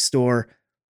the Epic Store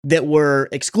that were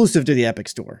exclusive to the Epic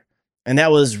Store. And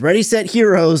that was Ready, Set,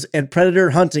 Heroes and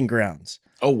Predator Hunting Grounds.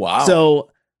 Oh, wow.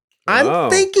 So I'm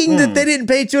thinking that they didn't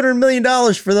pay $200 million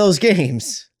for those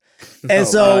games. And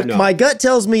so my gut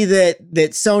tells me that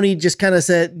Sony just kind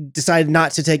of decided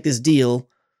not to take this deal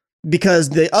because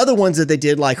the other ones that they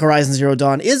did, like Horizon Zero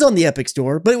Dawn, is on the Epic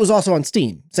Store, but it was also on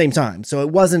Steam same time. So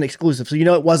it wasn't exclusive. So,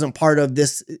 it wasn't part of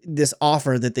this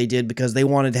offer that they did because they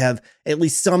wanted to have at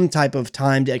least some type of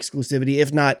timed exclusivity,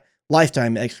 if not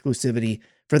lifetime exclusivity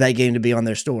for that game to be on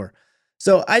their store.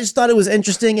 So I just thought it was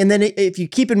interesting. And then if you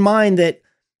keep in mind that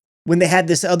when they had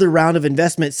this other round of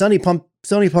investment, Sony pumped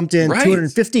in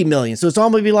 $250 million. So it's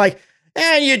almost be like,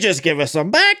 and you just give us some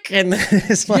back. And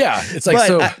it's like, it's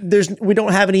like, we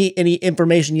don't have any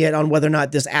information yet on whether or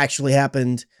not this actually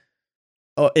happened.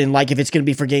 And like, if it's going to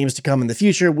be for games to come in the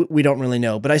future, we don't really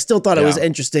know, but I still thought it was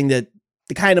interesting that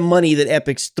the kind of money that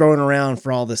Epic's throwing around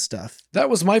for all this stuff. That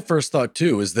was my first thought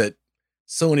too, is that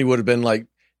Sony would have been like,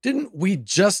 didn't we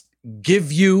just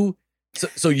give you,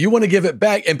 so you want to give it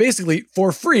back, and basically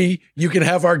for free, you can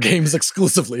have our games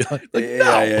exclusively.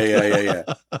 Yeah.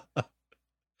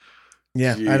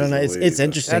 Yeah, I don't know. It's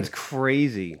interesting. That's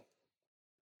crazy.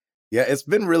 Yeah, it's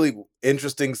been really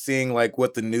interesting seeing like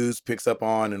what the news picks up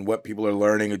on and what people are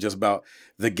learning just about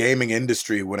the gaming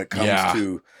industry when it comes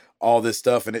to all this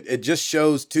stuff. And it just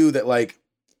shows too that like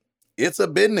it's a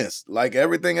business like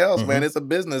everything else, man. It's a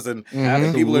business, and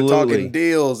people are talking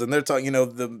deals, and they're talking,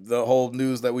 the whole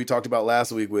news that we talked about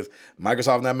last week with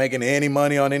Microsoft not making any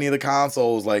money on any of the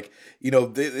consoles. Like,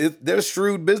 there's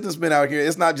shrewd businessmen out here.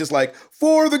 It's not just like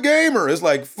for the gamer. It's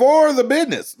like for the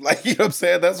business. Like, you know what I'm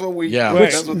saying? That's what we,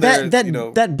 that's what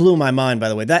that blew my mind, by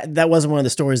the way. That wasn't one of the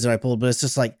stories that I pulled, but it's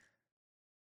just like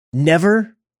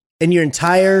never in your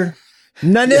entire,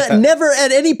 never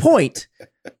at any point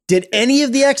did any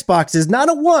of the Xboxes, not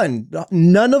a one,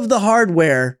 none of the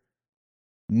hardware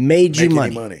made you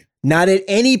money. Not at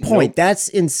any point. Nope. That's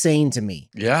insane to me.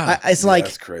 Yeah. It's like,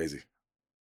 that's crazy.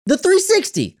 The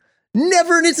 360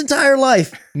 never in its entire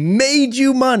life made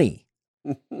you money.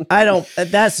 I gotta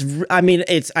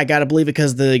believe it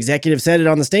because the executive said it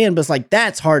on the stand, but it's like,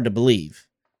 that's hard to believe.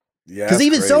 Yeah. Because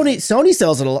even Sony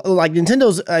sells it a lot. Like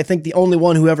Nintendo's, I think, the only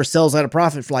one who ever sells at a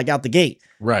profit for like out the gate.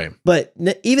 Right. But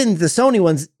even the Sony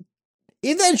ones,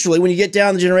 eventually, when you get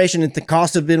down the generation and the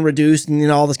costs have been reduced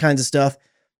and all this kinds of stuff,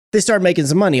 they start making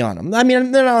some money on them. I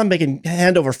mean, they're not making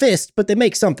hand over fist, but they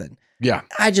make something. Yeah.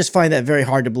 I just find that very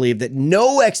hard to believe that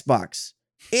no Xbox,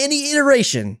 any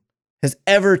iteration, has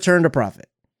ever turned a profit.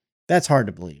 That's hard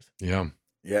to believe. Yeah.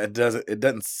 Yeah, it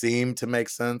doesn't seem to make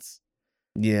sense.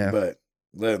 Yeah. But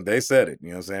they said it, you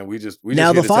know what I'm saying? We just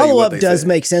now the follow-up does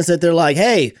make sense that they're like,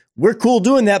 hey, we're cool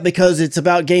doing that because it's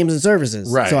about games and services.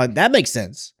 Right. So that makes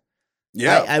sense.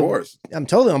 Yeah, of course. I'm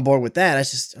totally on board with that.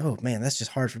 It's just, oh man, that's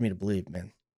just hard for me to believe,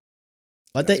 man.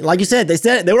 But they, like you said,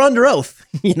 they were under oath,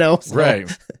 So right.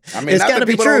 I mean, it's got to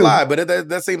be true. Don't lie, but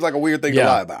that seems like a weird thing to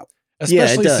lie about.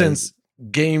 Especially since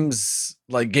games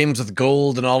like Games with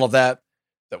Gold and all of that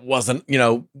wasn't,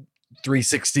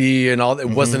 360 and all. It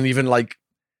wasn't even like,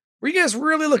 were you guys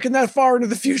really looking that far into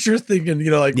the future thinking,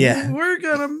 we're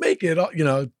going to make it,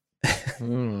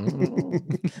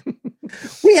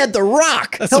 We had The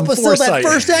Rock That's help some us sell that foresight.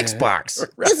 first Xbox.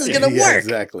 This is gonna Yeah, work.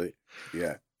 exactly.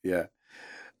 Yeah.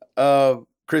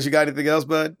 Chris, you got anything else,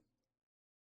 bud?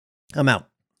 I'm out.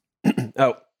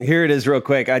 Oh, here it is real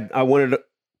quick. I wanted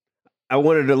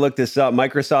to look this up.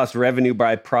 Microsoft's revenue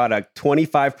by product,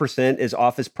 25% is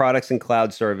Office products and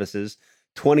cloud services,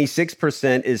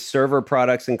 26% is server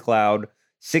products and cloud,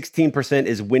 16%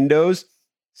 is Windows,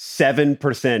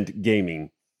 7% gaming.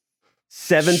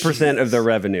 7% of their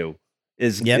revenue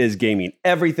is gaming.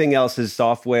 Everything else is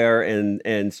software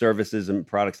and services and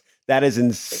products. That is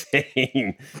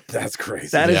insane. That's crazy.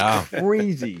 That is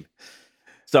crazy.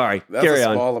 Sorry, That's carry a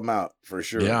on. small amount for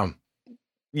sure. Yeah.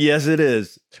 Yes, it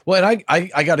is. Well, and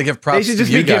I got to give They props should to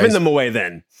just you be guys. giving them away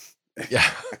then. Yeah.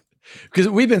 Because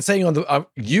we've been saying on the,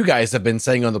 you guys have been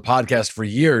saying on the podcast for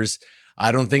years,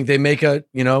 I don't think they make a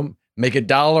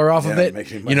dollar off of it.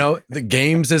 The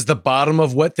games is the bottom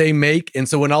of what they make. And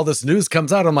so when all this news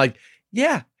comes out, I'm like,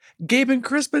 yeah, Gabe and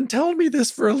Chris been telling me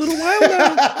this for a little while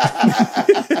now.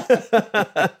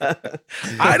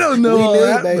 I don't know all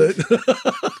that,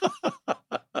 but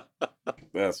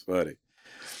That's funny.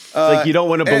 It's like you don't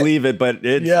want to believe it, but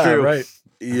it's true. Right.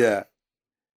 Yeah.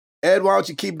 Ed, why don't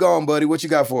you keep going, buddy? What you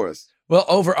got for us? Well,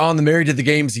 over on the Married to the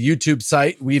Games YouTube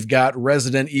site, we've got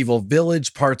Resident Evil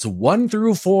Village parts 1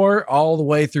 through 4, all the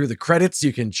way through the credits.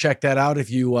 You can check that out if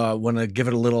you want to give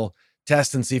it a little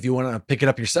test and see if you want to pick it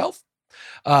up yourself.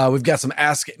 We've got some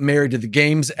Ask Married to the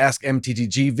Games, Ask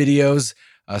MTTG videos,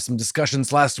 some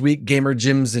discussions last week, Gamer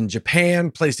Gyms in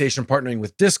Japan, PlayStation partnering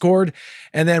with Discord,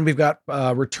 and then we've got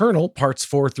Returnal parts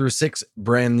 4 through 6,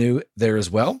 brand new there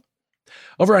as well.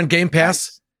 Over on Game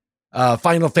Pass,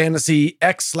 Final Fantasy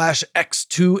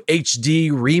X/X2 HD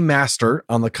Remaster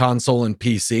on the console and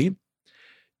PC.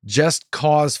 Just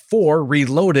Cause 4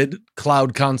 Reloaded,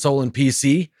 cloud console and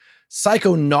PC.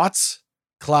 Psychonauts,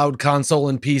 cloud console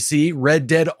and PC. Red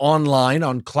Dead Online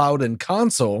on cloud and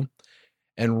console.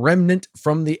 And Remnant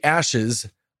from the Ashes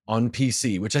on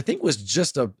PC, which I think was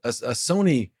just a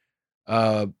Sony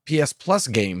PS Plus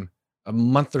game a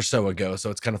month or so ago. So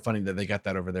it's kind of funny that they got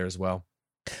that over there as well.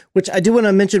 Which I do want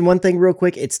to mention one thing real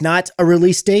quick. It's not a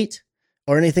release date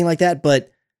or anything like that, but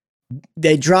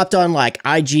they dropped on like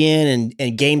IGN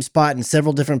and GameSpot and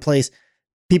several different places.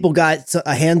 People got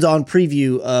a hands-on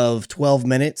preview of 12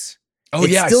 minutes. Oh,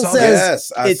 it yeah, still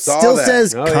says, I it saw still that.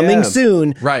 says coming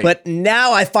soon. Right. But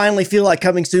now I finally feel like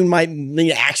coming soon might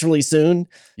mean actually soon.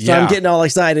 So I'm getting all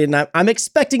excited and I'm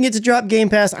expecting it to drop Game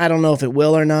Pass. I don't know if it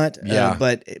will or not. Yeah.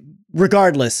 But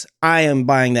regardless, I am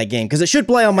buying that game because it should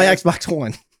play on my Xbox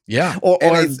One. Yeah.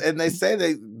 And they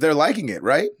say they're liking it,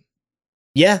 right?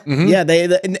 Yeah. Mhm. Yeah.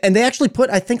 They actually put,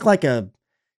 I think, like a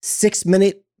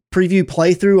 6-minute preview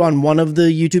playthrough on one of the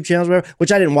YouTube channels, which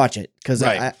I didn't watch it because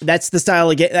that's the style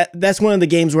of game. That's one of the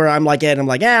games where I'm like, Ed, I'm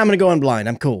like, I'm going to go in blind.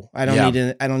 I'm cool. I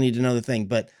don't need to know the thing,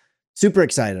 but super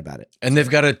excited about it. And they've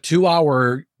got a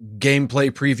 2-hour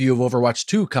gameplay preview of Overwatch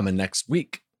 2 coming next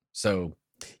week. So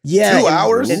yeah, 2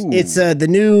 hours. It's the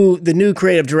new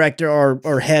creative director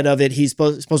or head of it. He's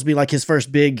supposed to be like his first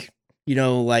big,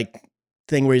 like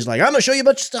thing where he's like, I'm going to show you a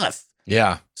bunch of stuff.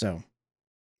 yeah, So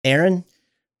Aaron,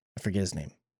 I forget his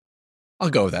name. I'll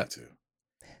go with that too.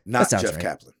 Not That sounds Jeff right.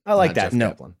 Kaplan. I like Not that. Jeff No.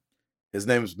 Kaplan. His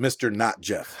name's Mr. Not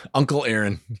Jeff. Uncle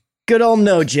Aaron. Good old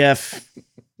no, Jeff.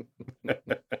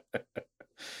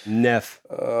 Neff.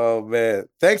 Oh man.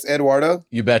 Thanks, Eduardo.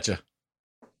 You betcha.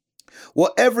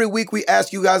 Well, every week we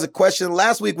ask you guys a question.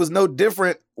 Last week was no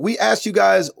different. We asked you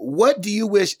guys, what do you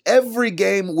wish every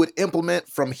game would implement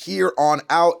from here on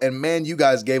out? And man, you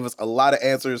guys gave us a lot of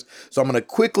answers. So I'm going to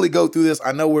quickly go through this.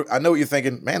 I know what you're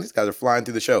thinking. Man, these guys are flying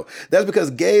through the show. That's because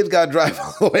Gabe's got to drive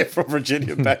all the way from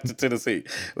Virginia back to Tennessee.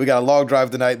 We got a long drive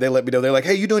tonight. They let me know. They're like,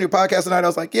 hey, you doing your podcast tonight? I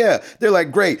was like, yeah. They're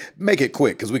like, great. Make it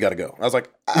quick because we got to go. I was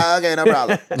like, okay, no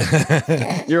problem.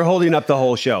 You're holding up the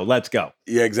whole show. Let's go.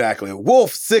 Yeah, exactly.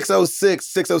 Wolf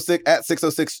 606 at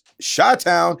 606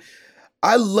 Chi-Town.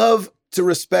 I love to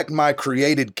respect my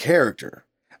created character.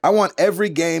 I want every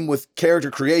game with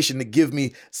character creation to give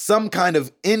me some kind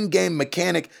of in-game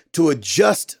mechanic to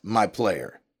adjust my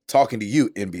player. Talking to you,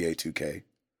 NBA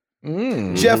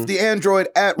 2K. Jeff the Android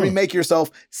at Remake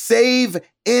Yourself. Save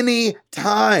any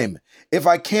time. If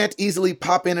I can't easily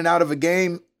pop in and out of a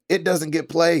game, it doesn't get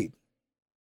played.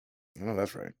 Oh,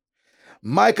 that's right.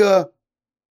 Micah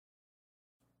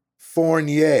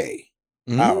Fournier.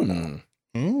 I don't know.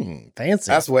 Fancy.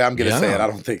 That's the way I'm going to say it. Yeah. I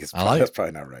don't think it's that's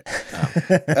probably not right.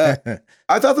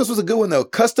 I thought this was a good one, though.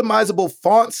 Customizable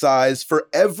font size for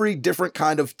every different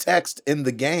kind of text in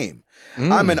the game.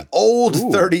 I'm an old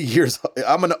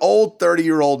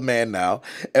 30-year-old man now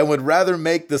and would rather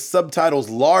make the subtitles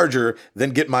larger than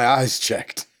get my eyes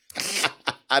checked.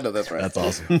 I know that's right. That's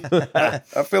awesome.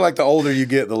 I feel like the older you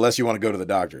get, the less you want to go to the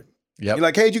doctor. Yep. You're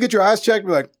like, hey, did you get your eyes checked?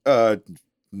 We're like,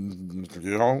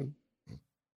 you know.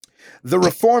 The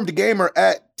Reformed Gamer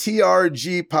at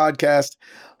TRG Podcast,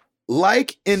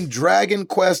 like in Dragon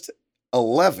Quest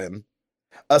 11,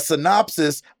 a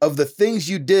synopsis of the things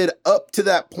you did up to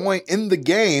that point in the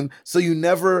game so you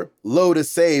never load a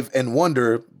save and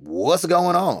wonder what's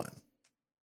going on.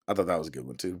 I thought that was a good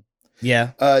one too.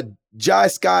 Yeah. Jai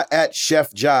Scott at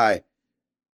Chef Jai.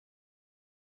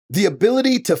 The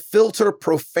ability to filter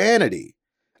profanity.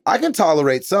 I can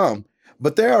tolerate some,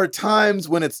 but there are times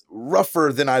when it's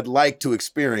rougher than I'd like to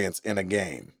experience in a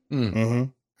game.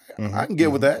 I can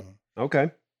get with that.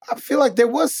 Okay. I feel like there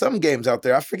was some games out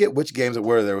there. I forget which games it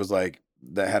were. There was like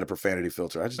that had a profanity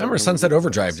filter. I just remember Sunset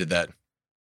Overdrive did that.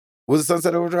 Was it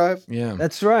Sunset Overdrive? Yeah,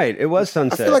 that's right. It was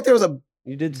Sunset. I feel like there was a.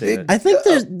 You did say that. I think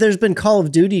there's been Call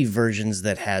of Duty versions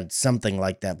that had something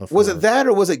like that before. Was it that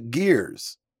or was it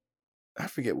Gears? I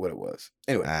forget what it was.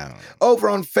 Anyway, I don't know. over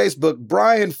on Facebook,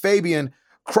 Brian Fabian,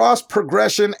 cross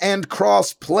progression and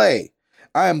cross play.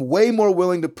 I am way more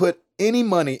willing to put any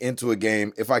money into a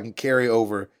game if I can carry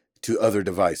over to other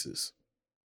devices.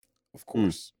 Of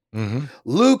course.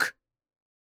 Luke,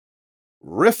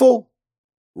 rifle.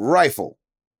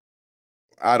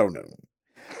 I don't know.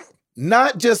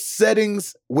 Not just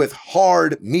settings with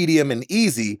hard, medium, and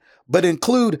easy, but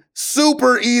include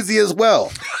super easy as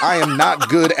well. I am not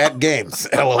good at games.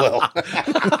 LOL.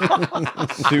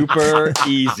 Super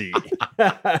easy.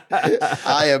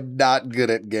 I am not good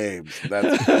at games.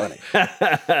 That's funny.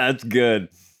 That's good.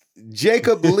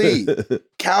 Jacob Lee,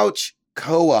 couch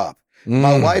co-op.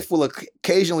 My wife will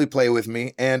occasionally play with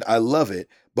me, and I love it,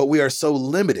 but we are so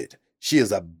limited. She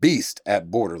is a beast at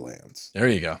Borderlands. There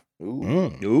you go.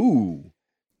 Ooh.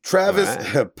 Travis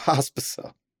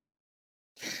Pospiso.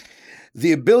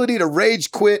 The ability to rage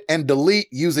quit and delete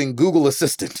using Google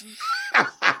Assistant.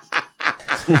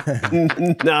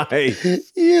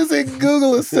 Nice. Using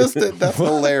Google Assistant. That's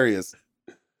hilarious.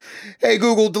 Hey,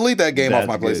 Google, delete that game off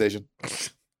my That's PlayStation.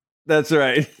 That's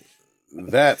right.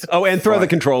 That's and throw funny. the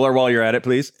controller while you're at it,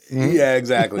 please. Yeah,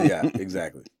 exactly. Yeah,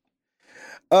 exactly.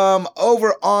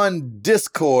 Over on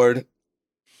Discord,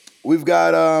 we've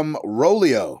got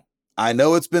Rolio. I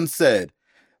know it's been said,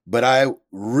 but I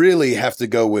really have to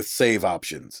go with save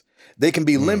options. They can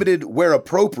be limited where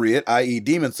appropriate, i.e.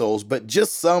 Demon Souls, but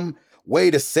just some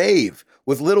way to save.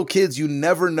 With little kids, you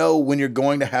never know when you're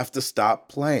going to have to stop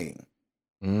playing.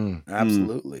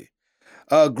 Absolutely.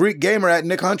 Greek Gamer at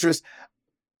Nick Huntress.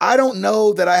 I don't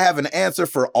know that I have an answer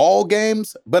for all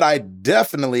games, but I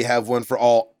definitely have one for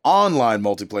all online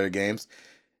multiplayer games.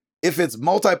 If it's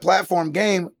multi-platform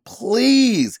game,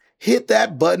 please hit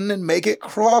that button and make it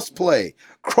cross-play.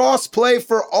 Cross-play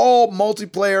for all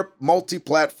multiplayer,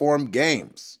 multi-platform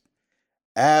games.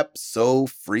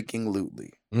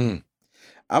 Abso-freaking-lutely. I'm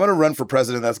going to run for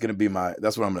president. That's going to be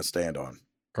that's what I'm going to stand on.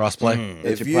 Crossplay.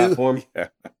 It's your platform.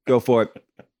 Go for it.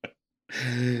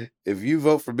 If you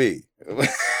vote for me,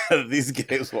 these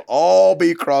games will all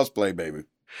be crossplay, baby.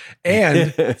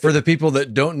 And for the people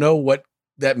that don't know what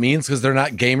that means because they're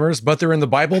not gamers, but they're in the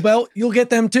Bible Belt, you'll get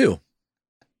them too.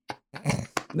 I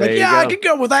can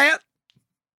go with that.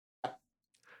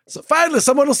 So finally,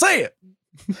 someone will say it.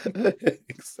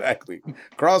 Exactly.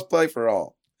 Crossplay for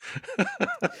all.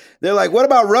 They're like, what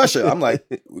about Russia? I'm like,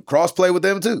 crossplay with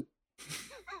them too.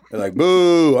 They're like,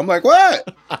 boo. I'm like,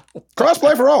 what?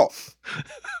 Crossplay for all.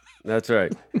 That's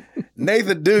right.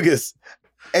 Nathan Dugas,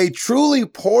 a truly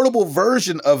portable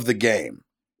version of the game,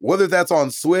 whether that's on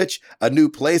Switch, a new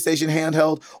PlayStation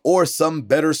handheld, or some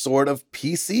better sort of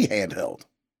PC handheld.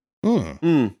 A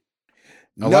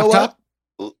Noah, laptop?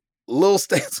 Lil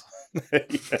Stance. An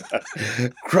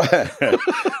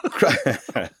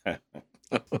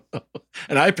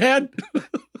iPad?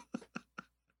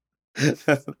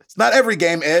 It's not every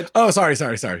game, Ed. Oh, sorry.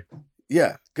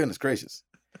 Yeah, goodness gracious.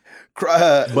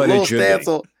 But Lil it should be.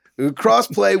 Stancil,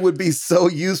 crossplay would be so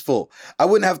useful. I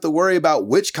wouldn't have to worry about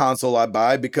which console I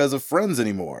buy because of friends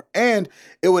anymore. And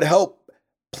it would help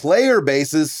player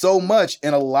bases so much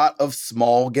in a lot of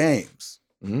small games.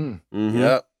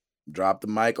 Yep. Drop the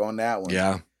mic on that one.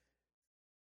 Yeah.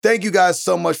 Thank you guys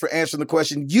so much for answering the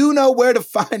question. You know where to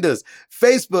find us.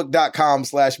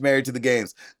 Facebook.com/married to the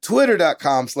games.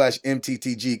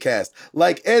 Twitter.com/MTTGcast.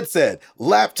 Like Ed said,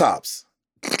 laptops.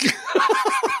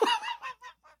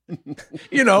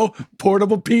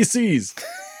 Portable PCs.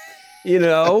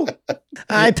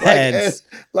 iPads.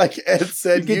 Like Ed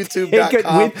said, You can take it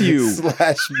with you.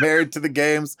 YouTube.com/married to the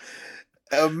games.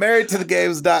 Married to the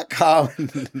games.com.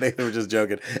 They were just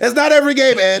joking. It's not every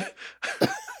game, Ed.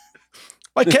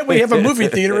 Why can't we have a movie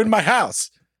theater in my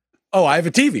house? Oh, I have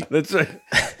a TV. That's right.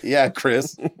 Yeah,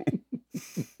 Chris.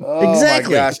 Oh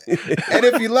Exactly. my gosh. And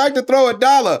if you'd like to throw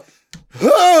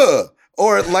 $1,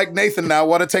 or like Nathan now,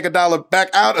 want to take $1 back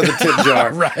out of the tip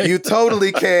jar, Right. you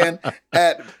totally can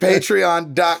at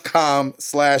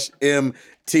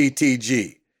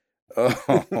patreon.com/MTTG.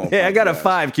 Oh, Hey, I got a gosh.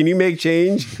 5. Can you make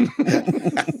change?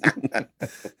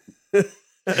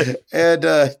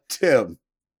 And Tim.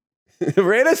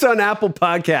 Rate us on Apple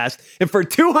Podcast, and for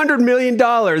 $200 million,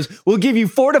 we'll give you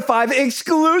 4 to 5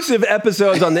 exclusive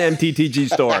episodes on the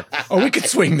MTTG store. Oh, we could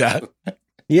swing that.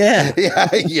 Yeah.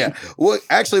 Yeah. Well,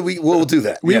 actually, we'll do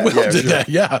that. We will do sure. that.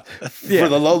 Yeah. For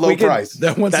the low we can- price.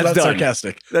 That one's That's not done.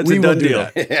 sarcastic. That's we a will done do deal.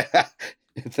 that. Yeah.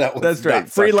 That was That's right. not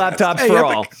Free sarcastic. laptops Hey, for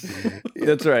epic. all.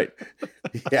 That's right.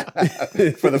 Yeah.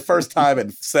 For the first time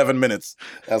in 7 minutes.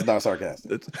 That's not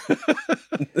sarcastic.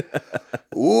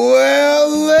 Well,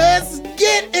 let's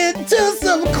get into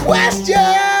some questions.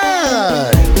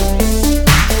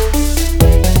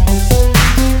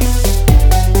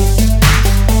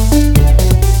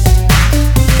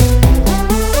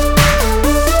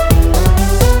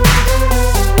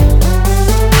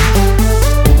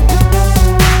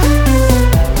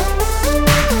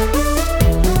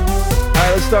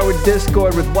 Let's start with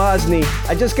Discord with Wozni.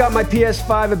 I just got my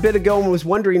PS5 a bit ago and was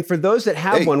wondering, for those that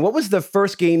have Hey. one, what was the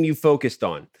first game you focused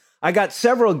on? I got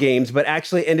several games, but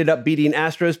actually ended up beating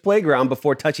Astro's Playground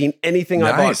before touching anything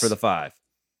I bought Nice. for the 5.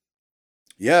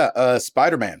 Yeah,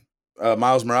 Spider-Man.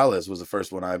 Miles Morales was the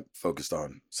first one I focused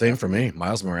on. Same for me.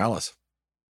 Miles Morales.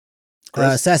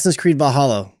 Chris? Assassin's Creed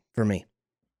Valhalla for me.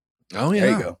 Oh, yeah.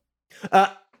 There you go.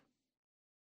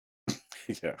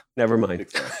 Yeah. Never mind.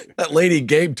 Exactly. That lady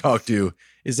Gabe talked to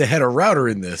is the head of router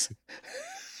in this.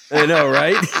 I know,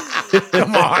 right?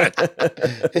 Come on.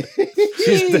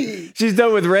 She's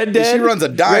done with Red Dead. She runs a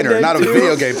diner, Red Dead not a 2.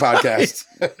 video game podcast.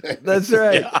 That's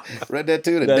right. Red Dead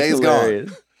 2, the That's day's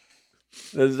hilarious.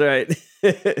 That's right.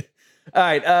 All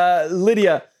right,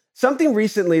 Lydia, something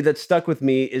recently that stuck with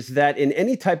me is that in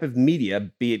any type of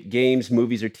media, be it games,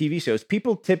 movies, or TV shows,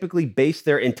 people typically base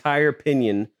their entire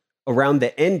opinion around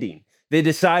the ending. They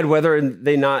decide whether or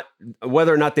not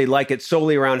they like it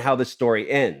solely around how the story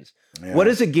ends. gone. What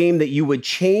is a game that you would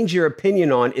change your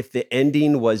opinion on if the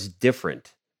ending was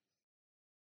different?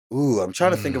 Ooh, I'm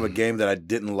trying to think of a game that I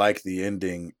didn't like the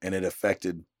ending and it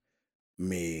affected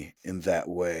me in that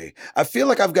way. I feel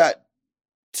like I've got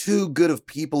too good of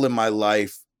people in my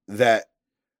life that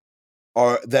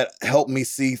help me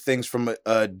see things from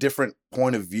a different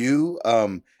point of view.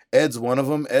 Ed's one of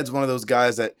them. Ed's one of those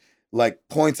guys that like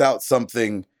points out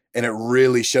something and it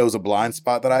really shows a blind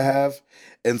spot that I have.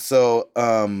 And so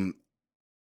I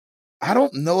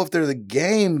don't know if there's a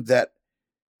game that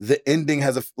the ending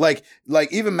has like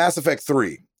even Mass Effect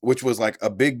 3, which was like a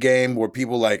big game where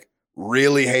people like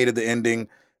really hated the ending.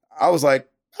 I was like,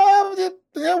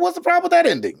 yeah, what's the problem with that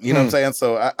ending? You know what I'm saying?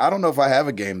 So I don't know if I have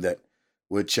a game that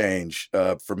would change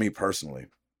for me personally.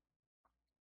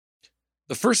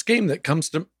 The first game that comes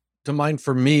to mind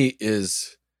for me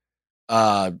is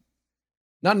not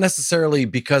necessarily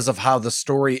because of how the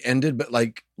story ended, but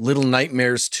like Little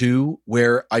Nightmares 2,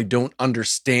 where I don't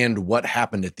understand what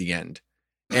happened at the end.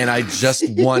 And I just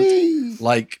want,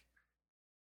 like,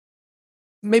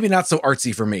 maybe not so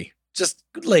artsy for me. Just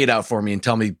lay it out for me and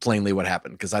tell me plainly what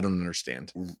happened, because I don't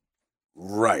understand.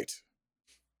 Right.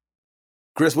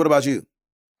 Chris, what about you?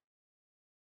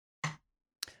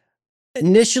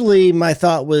 Initially, my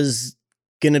thought was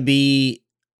going to be,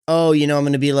 I'm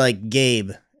going to be like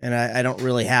Gabe, and I don't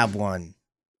really have one.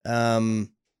 But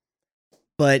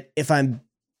if I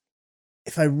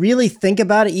really think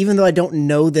about it, even though I don't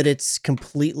know that it's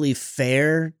completely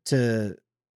fair to,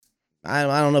 I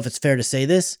don't know if it's fair to say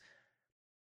this,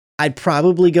 I'd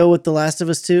probably go with The Last of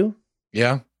Us 2.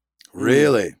 Yeah.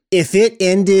 Really? If it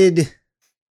ended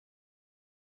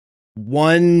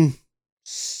one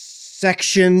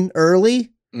section early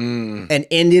and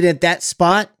ended at that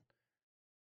spot,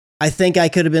 I think I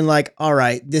could have been like, all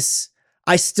right,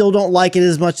 I still don't like it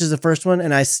as much as the first one,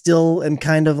 and I still am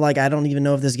kind of like, I don't even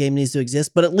know if this game needs to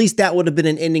exist, but at least that would have been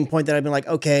an ending point that I'd been like,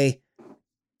 okay,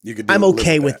 I'm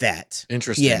okay with that.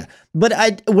 Interesting. Yeah.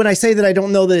 But when I say that I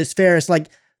don't know that it's fair, it's like,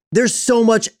 there's so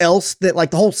much else that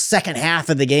like the whole second half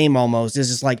of the game almost is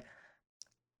just like,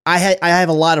 I have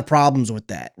a lot of problems with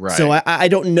that. Right. So I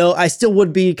don't know. I still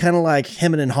would be kind of like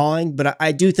hemming and hawing, but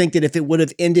I do think that if it would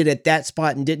have ended at that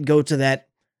spot and didn't go to that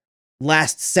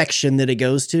last section that it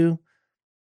goes to,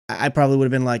 I probably would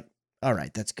have been like, all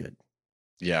right, that's good.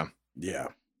 Yeah. Yeah,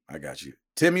 I got you.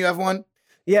 Tim, you have one?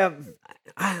 Yeah,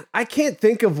 I can't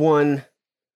think of one,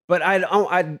 but I'd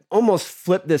almost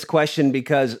flip this question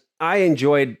because I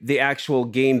enjoyed the actual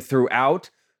game throughout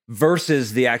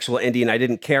versus the actual ending. I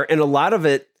didn't care. And a lot of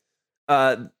it,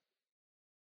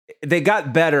 they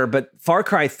got better, but Far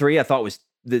Cry 3, I thought was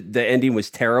the ending was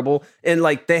terrible. And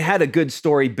like they had a good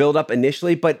story build up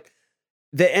initially, but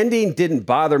the ending didn't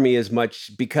bother me as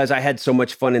much because I had so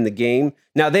much fun in the game.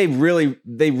 Now they really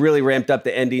ramped up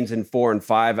the endings in 4 and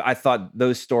 5. I thought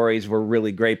those stories were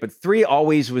really great, but 3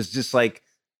 always was just like,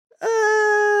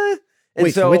 and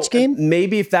wait, so which game?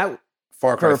 Maybe if that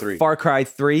Far Cry 3. Far Cry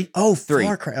 3. Oh, 3.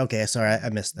 Far Cry. Okay, sorry, I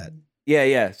missed that.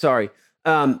 Yeah. Sorry.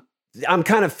 I'm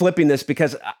kind of flipping this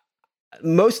because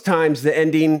most times the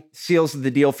ending seals the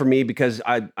deal for me because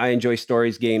I enjoy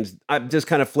stories games. I'm just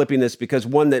kind of flipping this because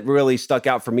one that really stuck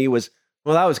out for me was,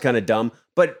 well, that was kind of dumb.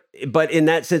 But in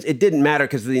that sense, it didn't matter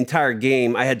because the entire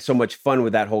game, I had so much fun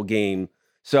with that whole game.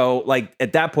 So like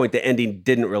at that point, the ending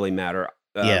didn't really matter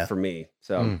for me.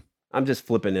 So I'm just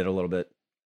flipping it a little bit.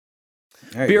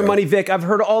 Beer Money Vic, I've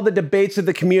heard all the debates of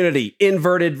the community,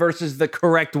 inverted versus the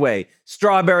correct way,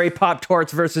 strawberry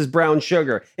Pop-Tarts versus brown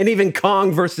sugar, and even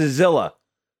Kong versus Zilla.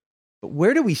 But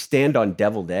where do we stand on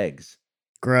deviled eggs?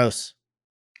 Gross.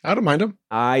 I don't mind them.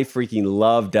 I freaking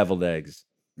love deviled eggs.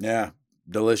 Yeah,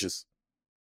 delicious.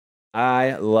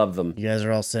 I love them. You guys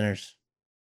are all sinners.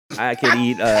 I could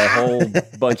eat a whole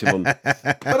bunch of them.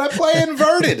 But I play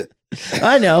inverted.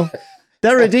 I know.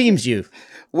 That redeems you.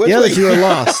 The other two are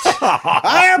lost.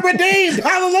 I am redeemed.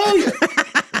 Hallelujah.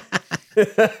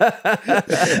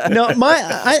 No,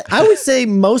 I would say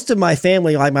most of my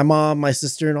family, like my mom, my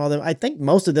sister, and all them, I think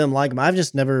most of them like them. I've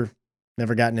just never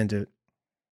gotten into it.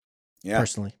 Yeah.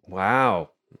 Personally.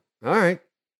 Wow. All right.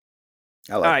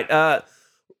 All right.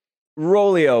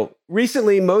 Rolio,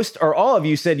 recently most or all of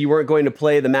you said you weren't going to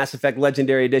play the Mass Effect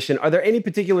Legendary Edition. Are there any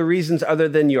particular reasons other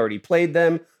than you already played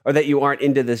them or that you aren't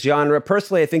into this genre?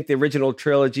 Personally, I think the original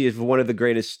trilogy is one of the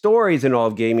greatest stories in all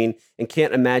of gaming and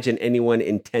can't imagine anyone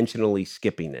intentionally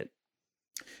skipping it.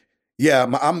 Yeah,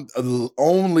 I'm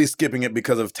only skipping it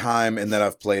because of time and that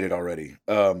I've played it already.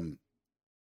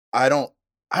 I don't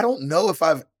know if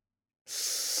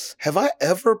have I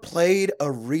ever played a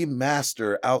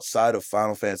remaster outside of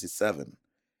Final Fantasy VII?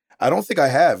 I don't think I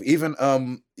have. Even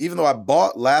though I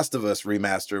bought Last of Us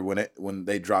Remaster when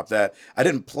they dropped that, I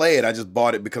didn't play it. I just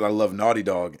bought it because I love Naughty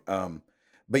Dog.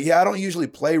 But yeah, I don't usually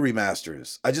play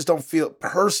remasters. I just don't feel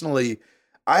personally.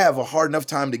 I have a hard enough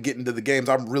time to get into the games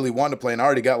I'm really wanting to play, and I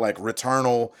already got like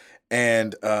Returnal,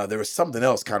 and there was something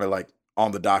else kind of like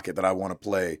on the docket that I want to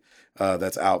play.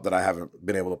 That's out that I haven't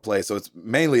been able to play. So it's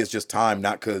just time,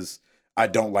 not because I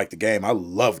don't like the game. I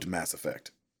loved Mass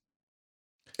Effect.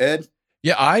 Ed?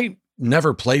 Yeah, I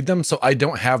never played them, so I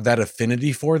don't have that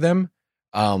affinity for them.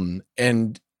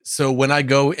 And so when I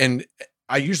go, and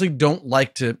I usually don't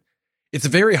like to, it's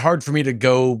very hard for me to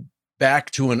go back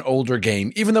to an older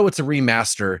game, even though it's a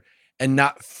remaster, and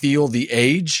not feel the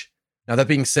age. Now, that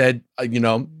being said,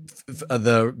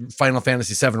 the Final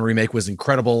Fantasy VII remake was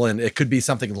incredible, and it could be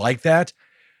something like that.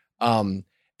 And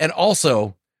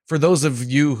also, for those of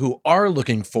you who are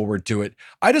looking forward to it,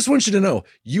 I just want you to know,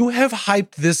 you have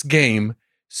hyped this game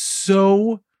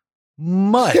so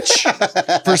much.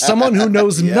 For someone who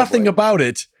knows nothing about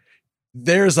it,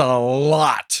 there's a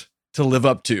lot to live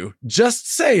up to. Just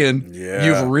saying,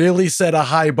 you've really set a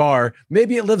high bar.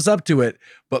 Maybe it lives up to it,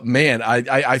 but man,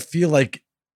 I feel like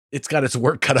it's got its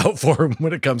work cut out for him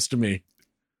when it comes to me.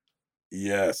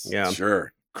 Yes,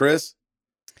 sure. Chris?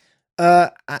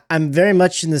 I'm very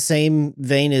much in the same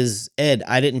vein as Ed.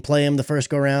 I didn't play him the first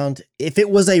go round. If it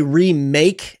was a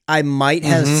remake, I might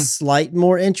have slight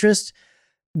more interest.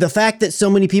 The fact that so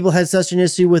many people had such an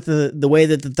issue with the way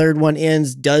that the third one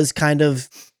ends does kind of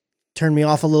turn me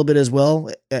off a little bit as well,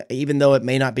 even though it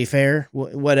may not be fair,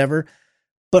 whatever.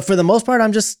 But for the most part,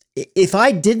 I'm just, if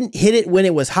I didn't hit it when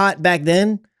it was hot back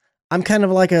then, I'm kind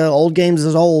of like old games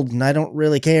is old and I don't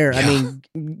really care. Yeah. I mean,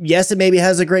 yes, it maybe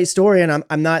has a great story and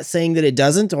I'm not saying that it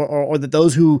doesn't or that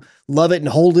those who love it and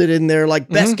hold it in their like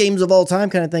best games of all time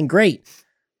kind of thing. Great.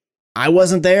 I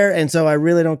wasn't there. And so I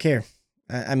really don't care.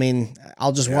 I mean,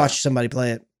 I'll just watch somebody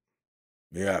play it.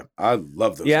 Yeah. I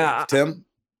love those games. Tim?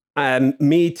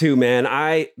 Me too, man.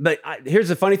 Here's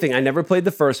the funny thing. I never played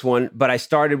the first one, but I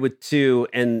started with 2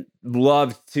 and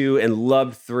loved 2 and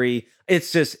loved 3.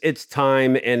 It's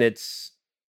time and it's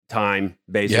time,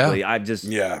 basically.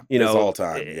 Yeah. It's all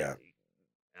time. Yeah.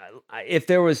 If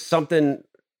there was something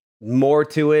more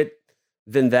to it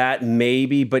than that,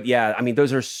 maybe, but yeah, I mean,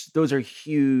 those are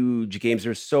huge games.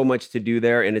 There's so much to do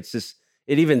there. And it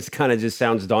even kind of just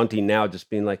sounds daunting now, just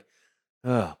being like,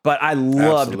 oh, but I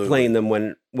loved playing them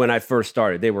when I first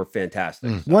started. They were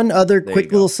fantastic. One other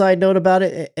quick little side note about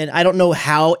it, and I don't know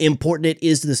how important it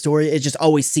is to the story. It just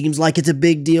always seems like it's a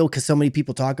big deal because so many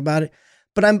people talk about it.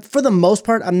 But for the most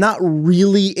part, I'm not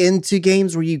really into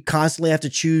games where you constantly have to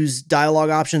choose dialogue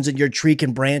options and your tree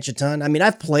can branch a ton. I mean,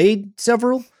 I've played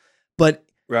several, but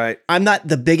I'm not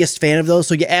the biggest fan of those.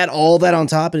 So you add all that on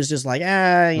top, and it's just like,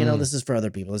 this is for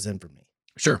other people. This isn't for me.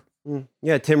 Sure.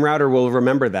 Yeah, Tim Router will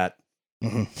remember that.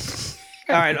 All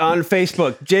right, on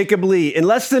Facebook, Jacob Lee, in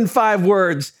less than 5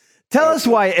 words, tell us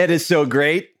why Ed is so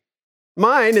great.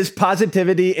 Mine is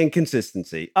positivity and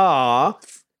consistency. Aw,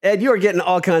 Ed, you are getting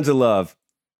all kinds of love.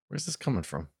 Where's this coming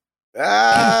from?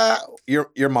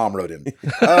 Your mom wrote in.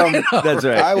 That's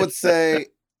right. I would say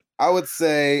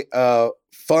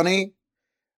funny.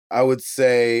 I would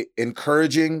say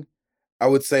encouraging. I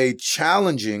would say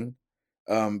challenging,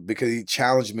 because he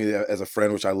challenged me as a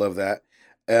friend, which I love that.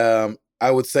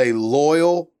 I would say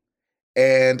loyal,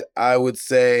 and I would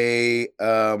say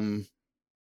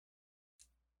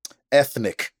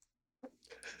ethnic.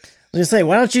 I was gonna say,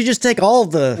 why don't you just take all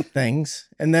the things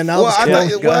and then I'll I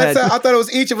thought it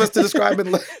was each of us to describe it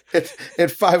in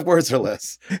 5 words or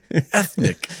less.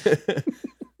 Ethnic.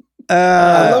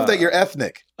 I love that you're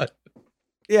ethnic.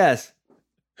 Yes.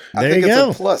 I think it's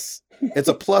a plus. It's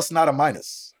a plus, not a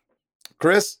minus.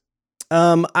 Chris?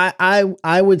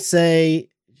 I would say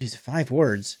 5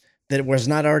 words that was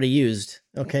not already used.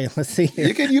 Okay, let's see here.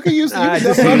 You can use No.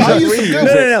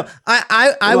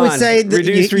 I would say that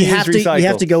you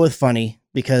have to go with funny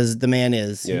because the man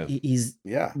is he's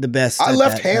the best. I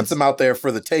left handsome out there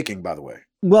for the taking, by the way.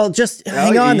 Well, just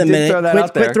hang on a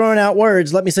minute. Quit throwing out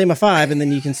words. Let me say my 5 and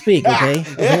then you can speak, okay?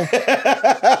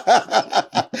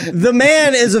 The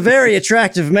man is a very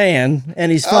attractive man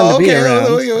and he's fun to be around.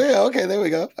 Okay, there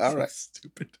we go. All right.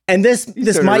 Stupid. And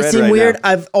this might seem weird.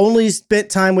 I've only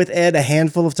spent time with Ed a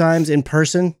handful of times in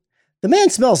person. The man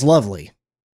smells lovely.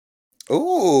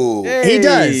 Ooh. He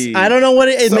does. I don't know what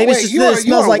it is. So maybe wait, it's just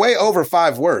you are way over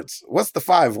 5 words. What's the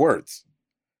 5 words?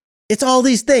 It's all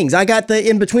these things. I got the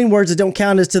in-between words that don't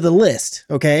count as to the list,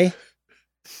 okay?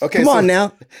 Okay, Come on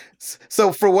now.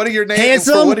 So for what are your names?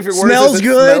 Handsome, for what of your words smells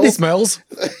good. Smells?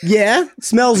 Yeah,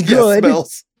 smells good.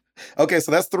 Smells. Okay,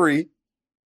 so that's 3.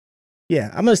 Yeah,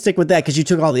 I'm going to stick with that because you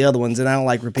took all the other ones and I don't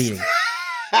like repeating.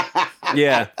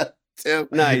 Yeah. Tim,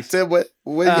 nice. Tim,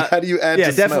 how do you add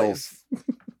to smells?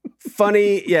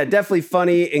 Funny, definitely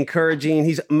funny, encouraging.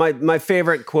 He's my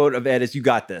favorite quote of Ed is "You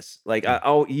got this." Like,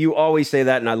 you always say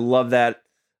that, and I love that.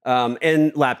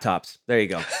 And laptops. There you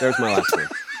go. There's my last one.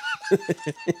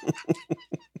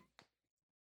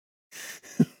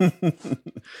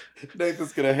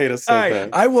 Nathan's gonna hate us so bad.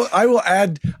 I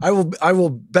will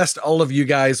best all of you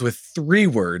guys with 3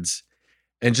 words,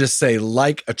 and just say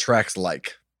like attracts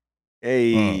like.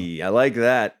 Hey, I like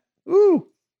that. Ooh.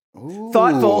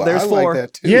 Thoughtful. There's 4.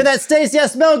 Like you hear that, Stacey? I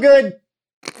smell good.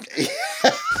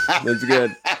 That's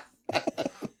good.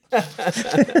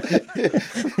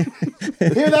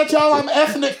 Hear that, y'all? I'm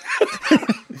ethnic.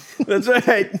 That's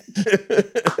right.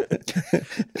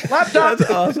 Laptop.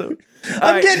 That's awesome.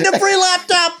 I'm getting a free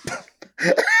laptop.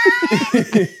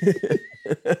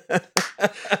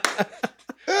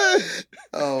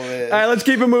 Oh man! All right, let's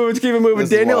keep it moving.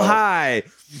 Daniel High,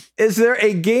 is there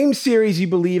a game series you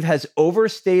believe has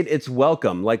overstayed its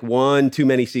welcome, like one too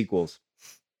many sequels?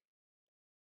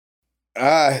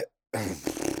 Yeah.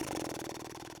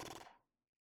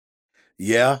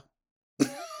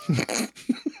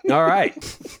 All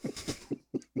right.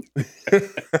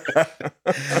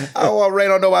 I want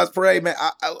rain on nobody's parade, man.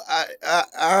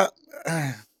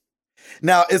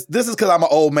 Now this is because I'm an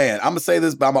old man. I'm gonna say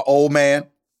this, but I'm an old man.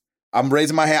 I'm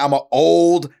raising my hand. I'm an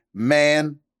old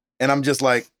man, and I'm just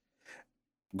like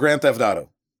Grand Theft Auto.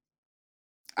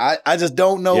 I just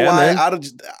don't know why. Man.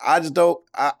 I just don't.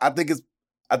 I think it's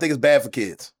bad for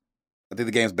kids. I think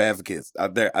the game's bad for kids.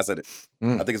 Out there, I said it.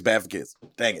 I think it's bad for kids.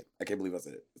 Dang it! I can't believe I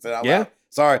said it. I said it out loud.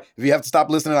 Sorry if you have to stop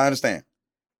listening. I understand.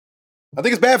 I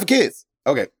think it's bad for kids.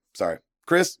 Okay, sorry,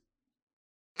 Chris.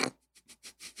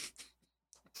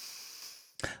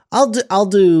 I'll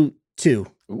do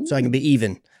 2 so I can be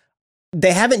even.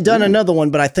 They haven't done another one,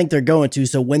 but I think they're going to.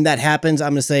 So when that happens,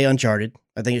 I'm going to say Uncharted.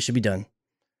 I think it should be done.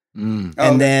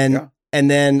 And then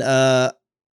I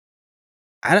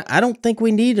don't think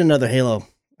we need another Halo.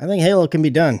 I think Halo can be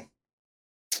done.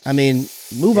 I mean,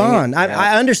 move on.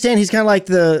 I understand he's kind of like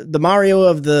the Mario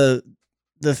of the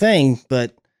thing,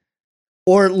 but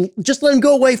or just let him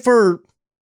go away for,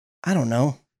 I don't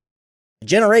know, a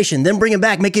generation, then bring him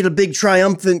back, make it a big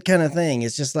triumphant kind of thing.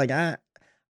 It's just like I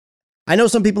know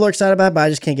some people are excited about it, but I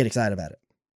just can't get excited about it.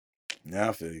 Yeah,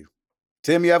 I feel you.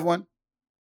 Tim, you have one?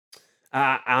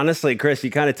 Honestly, Chris, you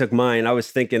kind of took mine. I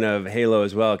was thinking of Halo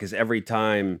as well, because every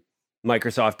time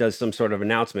Microsoft does some sort of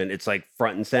announcement, it's like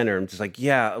front and center. I'm just like,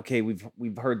 yeah, okay, we've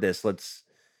heard this. Let's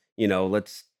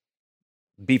let's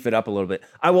beef it up a little bit.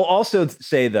 I will also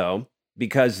say though,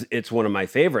 because it's one of my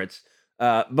favorites,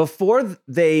 before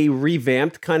they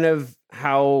revamped kind of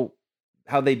how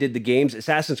they did the games,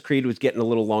 Assassin's Creed was getting a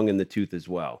little long in the tooth as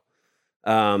well.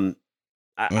 I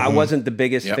wasn't the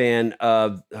biggest fan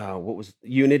of what was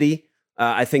Unity.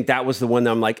 I think that was the one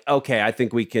that I'm like, okay, I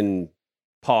think we can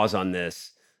pause on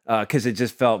this because it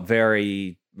just felt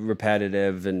very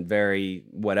repetitive and very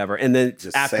whatever. And then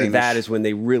just after same-ish. That is when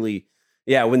they really,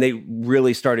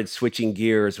 started switching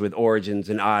gears with Origins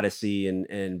and Odyssey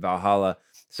and Valhalla.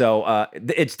 So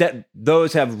it's that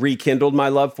those have rekindled my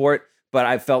love for it, but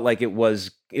I felt like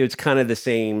it's kind of the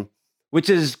same, which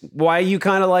is why you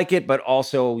kind of like it, but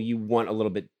also you want a little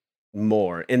bit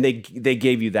more. And they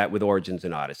gave you that with Origins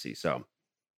and Odyssey. So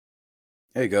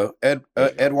there you go.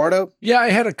 Eduardo? Yeah, I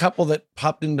had a couple that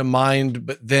popped into mind,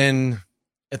 but then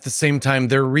at the same time,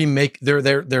 they're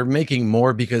making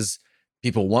more because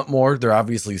people want more. They're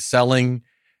obviously selling,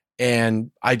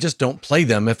 and I just don't play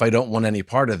them if I don't want any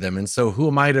part of them. And so who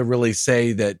am I to really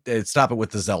say that stop it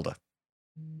with the Zelda?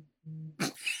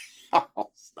 Oh,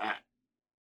 snap.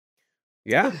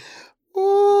 Yeah.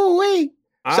 Ooh, wait.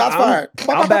 Shots fired.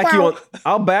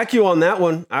 I'll back you on that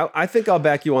one. I think I'll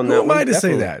back you on that one. Who am I to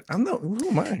say that? Who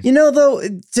am I? Though,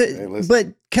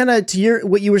 but kind of to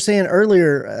what you were saying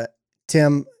earlier,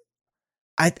 Tim,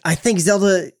 I think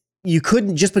Zelda, you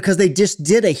couldn't, just because they just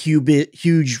did a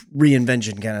huge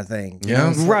reinvention kind of thing.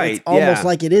 Yeah. Right. It's almost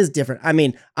like it is different. I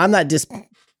mean, I'm not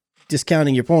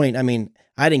discounting your point. I mean,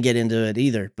 I didn't get into it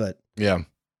either, but yeah.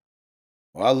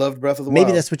 Well, I loved Breath of the Wild.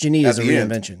 Maybe that's what you need as a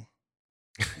reinvention.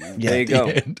 Yeah. There you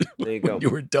go. There you go. You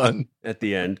were done at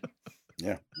the end.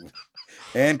 Yeah.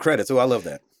 And credits. Oh, I love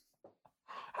that.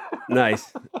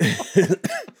 Nice.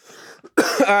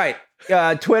 All right.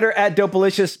 Twitter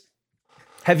 @Dopalicious.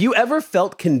 Have you ever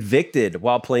felt convicted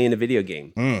while playing a video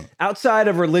game? Outside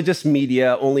of religious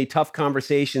media, only tough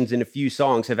conversations and a few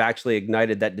songs have actually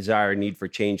ignited that desire and need for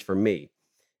change for me.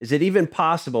 Is it even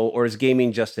possible, or is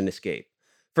gaming just an escape?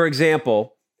 For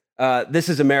example, This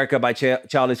Is America by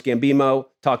Childish Gambino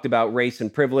talked about race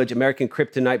and privilege. American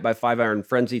Kryptonite by Five Iron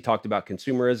Frenzy talked about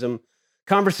consumerism.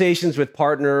 Conversations with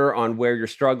partner on where you're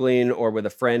struggling or with a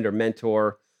friend or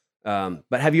mentor.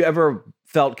 But have you ever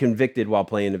felt convicted while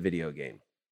playing a video game?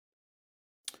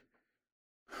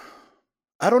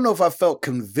 I don't know if I felt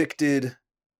convicted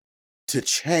to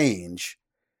change,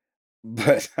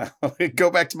 but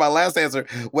go back to my last answer.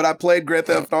 When I played Grand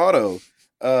Theft Auto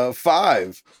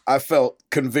 5, I felt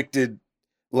convicted.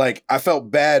 Like, I felt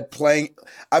bad playing.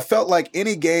 I felt like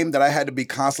any game that I had to be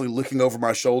constantly looking over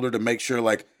my shoulder to make sure,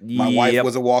 like, my wife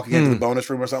wasn't walking into the bonus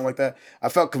room or something like that. I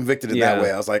felt convicted in that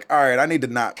way. I was like, all right, I need to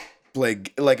not play.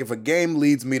 Like, if a game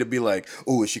leads me to be like,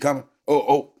 oh, is she coming?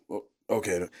 Oh,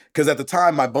 okay. Because at the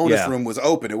time, my bonus room was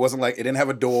open. It wasn't like, it didn't have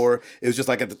a door. It was just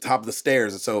like at the top of the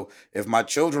stairs. And so if my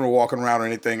children were walking around or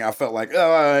anything, I felt like,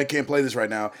 oh, I can't play this right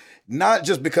now. Not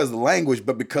just because of the language,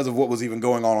 but because of what was even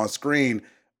going on screen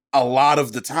a lot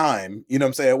of the time. You know what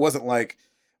I'm saying? It wasn't like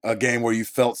a game where you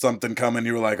felt something coming.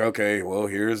 You were like, okay, well,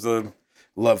 here's the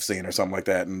love scene or something like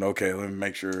that. And okay, let me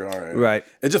make sure. All right. Right.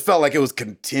 It just felt like it was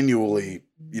continually,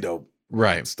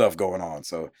 stuff going on.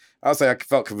 So I would say I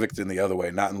felt convicted in the other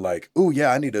way, not in like, oh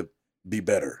yeah, I need to be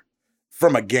better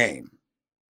from a game.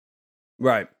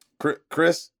 Right.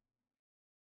 Chris?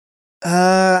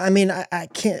 I mean, I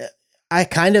can't, I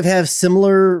kind of have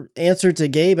similar answer to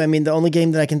Gabe. I mean, the only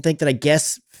game that I can think that I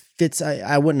guess fits,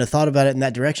 I wouldn't have thought about it in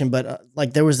that direction, but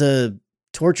like there was a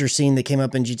torture scene that came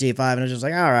up in GTA 5 and I was just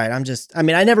like, all right,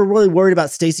 I never really worried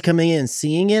about Stacy coming in and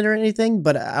seeing it or anything,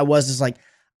 but I was just like,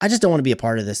 I just don't want to be a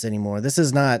part of this anymore. This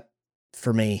is not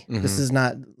for me. Mm-hmm. This is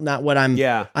not what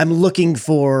I'm looking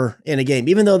for in a game,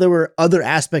 even though there were other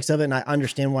aspects of it and I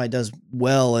understand why it does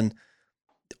well. And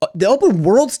the open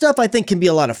world stuff I think can be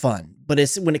a lot of fun, but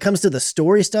it's when it comes to the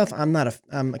story stuff, I'm kind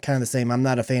of the same. I'm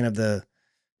not a fan of the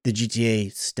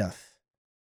GTA stuff.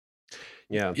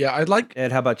 Yeah. Yeah. I'd like,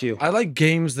 Ed, how about you? I like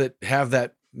games that have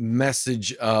that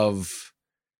message of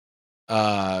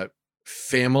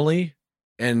family.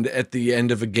 And at the end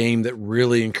of a game that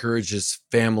really encourages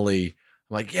family,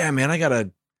 I'm like, yeah, man, I gotta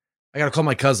call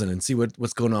my cousin and see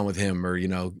what's going on with him, or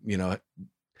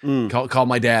call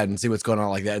my dad and see what's going on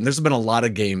like that. And there's been a lot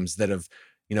of games that have,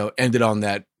 ended on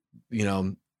that,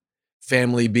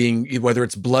 family being, whether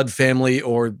it's blood family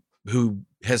or who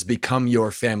has become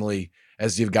your family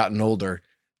as you've gotten older.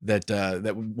 That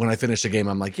when I finish a game,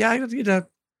 I'm like, yeah, I need to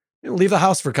leave the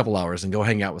house for a couple hours and go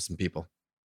hang out with some people.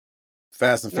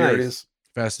 Fast and Furious.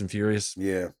 Fast and Furious.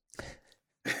 Yeah.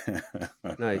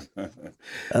 Nice.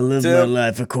 I live my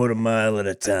life a quarter mile at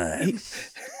a time.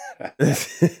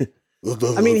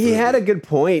 I mean, he had a good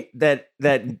point that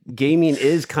gaming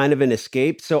is kind of an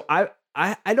escape. So I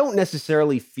don't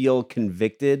necessarily feel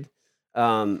convicted.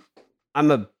 I'm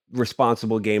a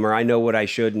responsible gamer. I know what I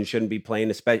should and shouldn't be playing,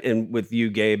 especially and with you,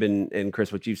 Gabe and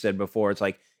Chris, what you've said before. It's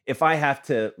like, if I have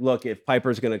to look, if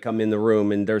Piper's going to come in the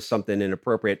room and there's something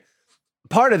inappropriate,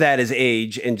 part of that is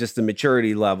age and just the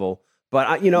maturity level. But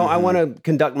I want to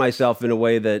conduct myself in a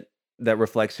way that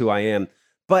reflects who I am.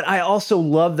 But I also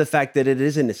love the fact that it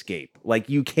is an escape. Like,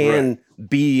 you can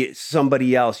be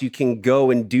somebody else. You can go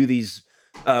and do these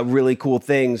really cool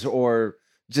things, or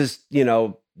just,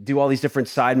 do all these different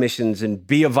side missions and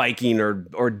be a Viking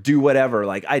or do whatever.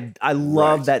 Like, I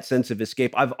love that sense of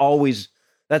escape.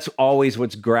 That's always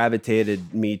what's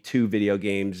gravitated me to video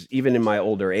games, even in my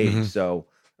older age. So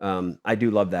I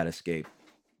do love that escape.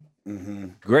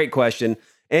 Great question.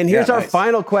 And here's our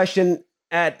final question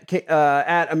at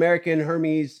American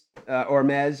Hermes or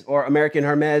American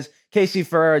Hermes, Casey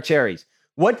Ferrara Cherries.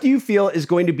 What do you feel is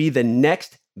going to be the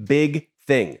next big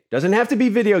thing? Doesn't have to be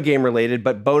video game related,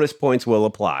 but bonus points will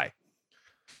apply.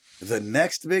 The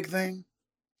next big thing?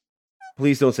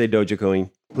 Please don't say Dogecoin.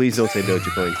 Please don't say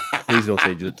Dogecoin. Please don't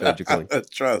say Dogecoin.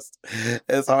 Trust.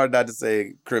 It's hard not to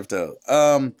say crypto.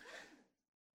 I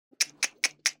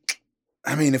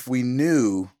mean, if we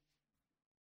knew,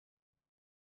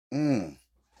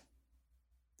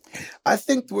 I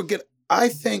think we're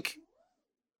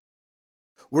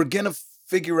gonna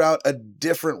figure out a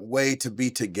different way to be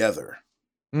together.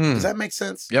 Does that make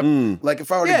sense? Yep. Like, if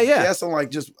I were to guess on,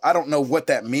 like, just, I don't know what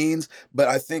that means, but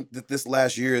I think that this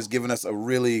last year has given us a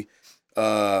really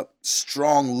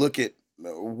strong look at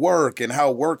work and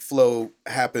how workflow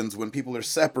happens when people are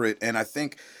separate. And I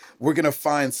think we're going to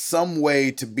find some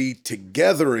way to be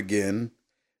together again,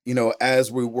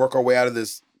 as we work our way out of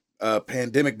this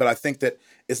pandemic. But I think that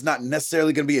it's not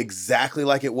necessarily going to be exactly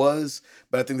like it was,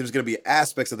 but I think there's going to be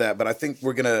aspects of that. But I think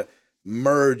we're going to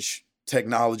merge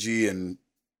technology and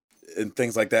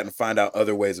things like that and find out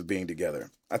other ways of being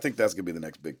together. I think that's going to be the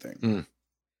next big thing.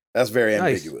 That's very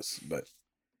ambiguous, but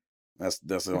that's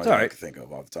the only thing I can think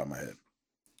of off the top of my head.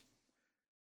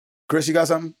 Chris, you got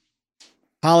something?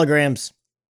 Holograms.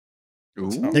 Ooh.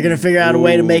 They're going to figure out a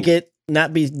way to make it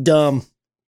not be dumb.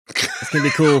 It's going to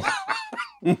be cool.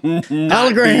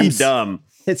 Holograms. Dumb.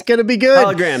 It's going to be good.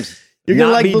 Holograms. You're going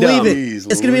to like believe dumb. it. It's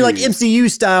going to be like MCU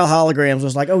style holograms.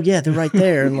 It's like, oh yeah, they're right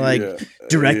there. And like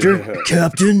director,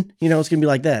 captain, it's going to be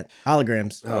like that.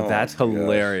 Holograms. Oh, that's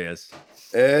hilarious.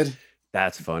 Ed?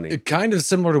 That's funny. Kind of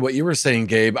similar to what you were saying,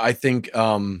 Gabe. I think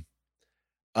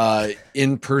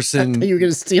in person. You were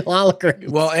going to steal holograms.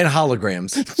 Well, and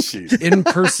holograms.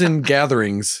 In-person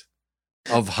gatherings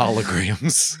of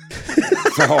holograms.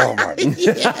 Oh my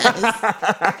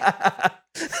Yes.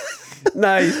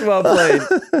 Nice, well played.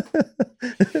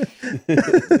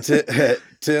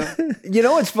 Tim?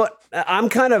 It's fun.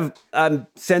 I'm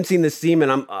sensing this theme,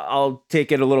 and I'll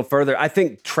take it a little further. I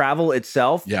think travel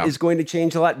itself is going to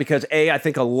change a lot because I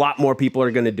think a lot more people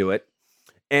are going to do it,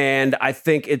 and I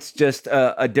think it's just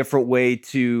a different way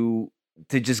to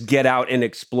just get out and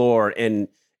explore and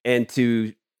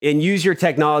use your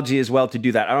technology as well to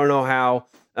do that. I don't know how.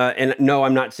 And no,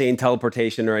 I'm not saying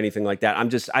teleportation or anything like that.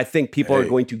 I think people are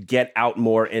going to get out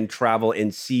more and travel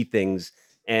and see things.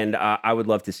 And I would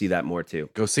love to see that more too.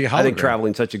 Go see a hologram. I think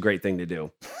traveling's such a great thing to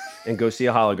do. And go see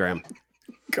a hologram.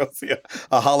 Go see a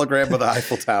hologram of the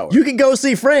Eiffel Tower. You can go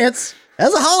see France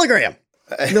as a hologram.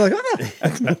 You're like,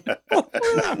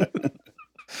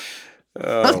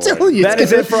 I'm telling you. That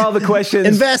is it for all the questions.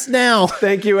 Invest now.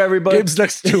 Thank you, everybody. Gabe's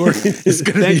next tour is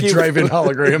going to be driving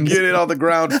holograms. Get it on the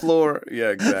ground floor. Yeah,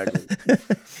 exactly.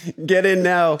 Get in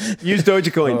now. Use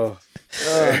Dogecoin.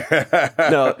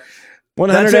 No. 100X.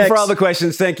 That's it for all the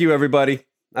questions. Thank you, everybody.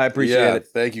 I appreciate it.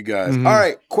 Thank you, guys. All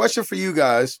right, question for you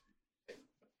guys.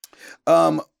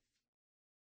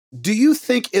 Do you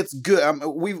think it's good?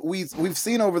 We've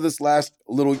seen over this last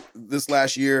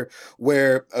year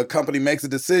where a company makes a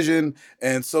decision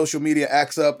and social media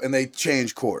acts up and they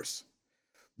change course.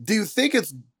 Do you think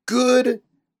it's good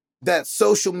that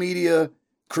social media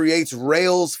creates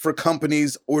rails for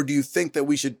companies, or do you think that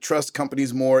we should trust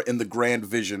companies more in the grand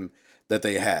vision that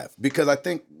they have? Because I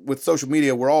think with social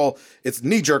media, it's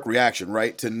knee-jerk reaction,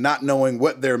 right? To not knowing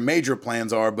what their major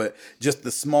plans are, but just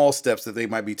the small steps that they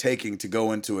might be taking to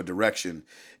go into a direction.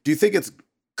 Do you think it's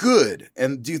good?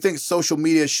 And do you think social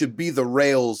media should be the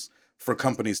rails for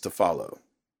companies to follow?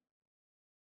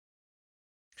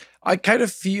 I kind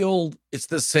of feel it's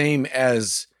the same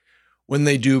as when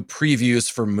they do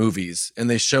previews for movies and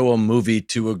they show a movie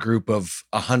to a group of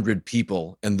 100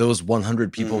 people, and those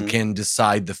 100 people can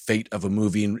decide the fate of a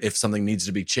movie. And if something needs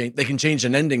to be changed, they can change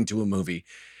an ending to a movie.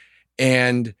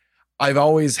 And I've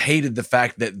always hated the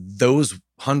fact that those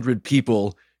 100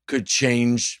 people could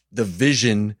change the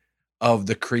vision of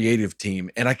the creative team.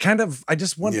 And I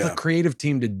just want the creative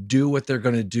team to do what they're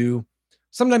going to do.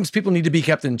 Sometimes people need to be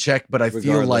kept in check, but I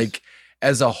feel like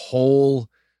as a whole,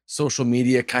 social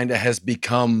media kind of has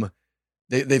become,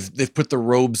 they've put the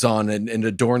robes on and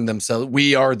adorned themselves.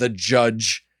 We are the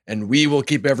judge and we will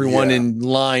keep everyone in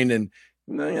line, and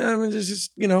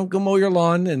just, go mow your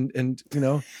lawn and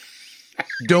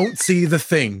don't see the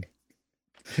thing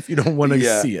if you don't want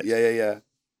to see it. Yeah.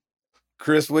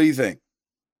 Chris, what do you think?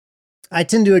 I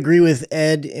tend to agree with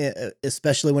Ed,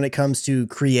 especially when it comes to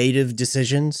creative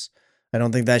decisions. I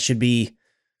don't think that should be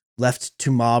left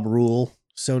to mob rule,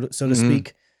 so to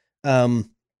speak.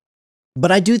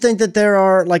 But I do think that there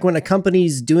are, like, when a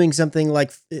company's doing something,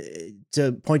 like,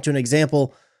 to point to an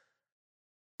example,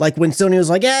 like when Sony was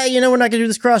like, we're not going to do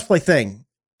this crossplay thing.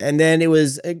 And then it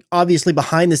was obviously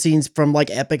behind the scenes from like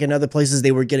Epic and other places,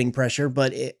 they were getting pressure,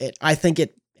 but I think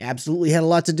it absolutely had a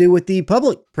lot to do with the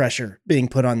public pressure being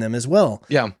put on them as well.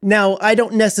 Yeah. Now, I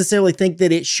don't necessarily think that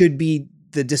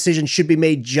the decision should be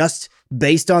made just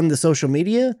based on the social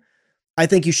media. I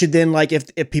think you should then, like,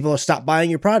 if people stop buying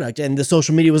your product and the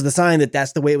social media was the sign that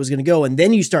that's the way it was going to go, and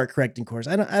then you start correcting course.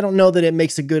 I don't know that it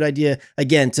makes a good idea,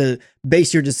 again, to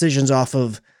base your decisions off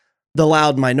of the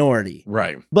loud minority.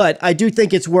 Right. But I do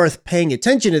think it's worth paying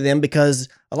attention to them, because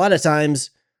a lot of times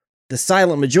the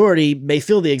silent majority may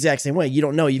feel the exact same way. You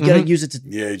don't know. You've got to use it to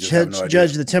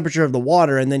judge the temperature of the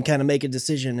water and then kind of make a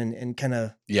decision and kind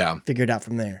of figure it out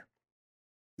from there.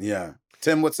 Yeah.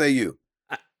 Tim, what say you?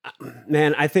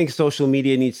 Man, I think social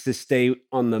media needs to stay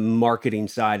on the marketing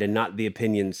side and not the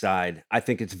opinion side. I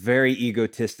think it's very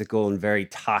egotistical and very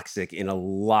toxic in a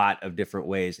lot of different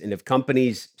ways. And if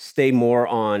companies stay more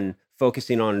on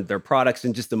focusing on their products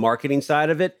and just the marketing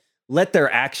side of it, let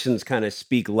their actions kind of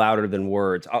speak louder than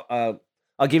words. I'll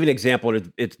give you an example.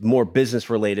 It's more business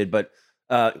related, but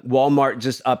Walmart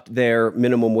just upped their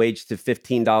minimum wage to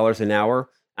 $15 an hour.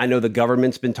 I know the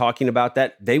government's been talking about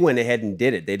that. They went ahead and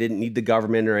did it. They didn't need the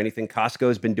government or anything.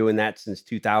 Costco's been doing that since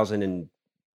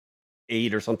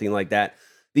 2008 or something like that.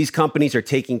 These companies are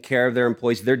taking care of their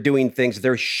employees. They're doing things.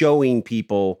 They're showing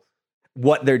people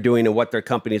what they're doing and what their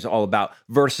company is all about,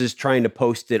 versus trying to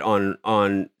post it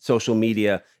on social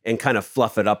media and kind of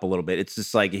fluff it up a little bit. It's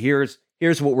just like, here's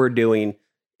what we're doing,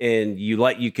 and you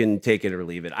can take it or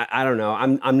leave it. I don't know.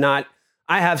 I'm not.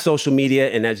 I have social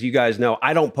media, and as you guys know,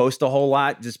 I don't post a whole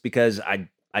lot just because I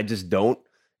just don't.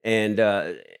 And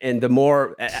the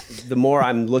more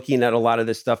I'm looking at a lot of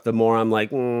this stuff, the more I'm like,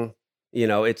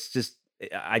 it's just,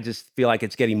 I just feel like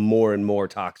it's getting more and more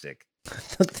toxic.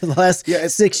 The last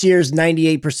 6 years,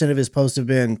 98% of his posts have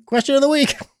been question of the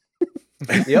week.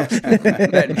 Yep.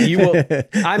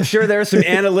 I'm sure there's some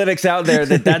analytics out there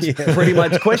that's pretty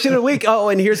much question of the week. Oh,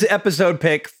 and here's the episode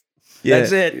pick.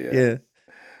 That's it.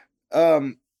 Yeah.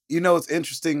 It's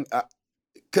interesting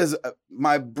because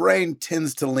my brain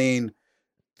tends to lean,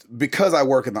 because I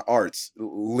work in the arts,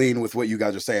 lean with what you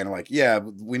guys are saying. Like,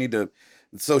 we need to,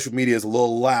 social media is a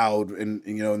little loud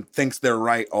and thinks they're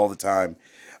right all the time.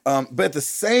 But at the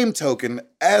same token,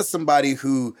 as somebody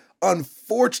who,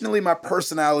 unfortunately, my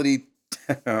personality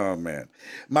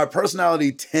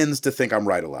tends to think I'm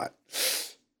right a lot.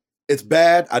 It's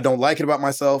bad. I don't like it about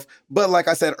myself. But like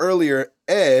I said earlier,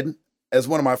 Ed, as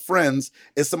one of my friends,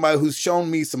 is somebody who's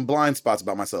shown me some blind spots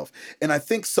about myself. And I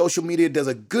think social media does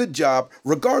a good job,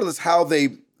 regardless how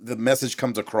the message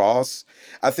comes across.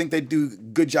 I think they do a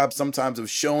good job sometimes of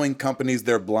showing companies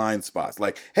their blind spots.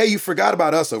 Like, hey, you forgot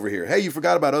about us over here. Hey, you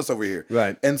forgot about us over here.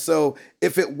 Right. And so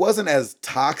if it wasn't as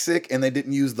toxic and they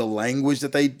didn't use the language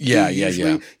that they do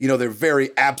usually, they're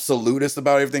very absolutist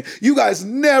about everything. You guys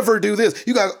never do this.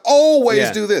 You guys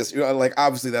always do this. Like,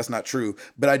 obviously that's not true.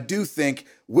 But I do think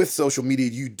with social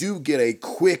media, you do get a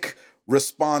quick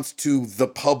response to the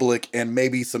public and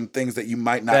maybe some things that you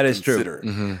might not consider.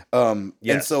 True. Mm-hmm.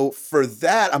 And so for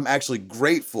that, I'm actually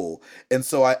grateful. And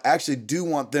so I actually do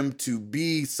want them to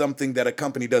be something that a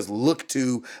company does look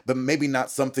to, but maybe not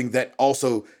something that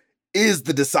also is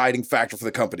the deciding factor for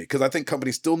the company. Because I think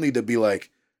companies still need to be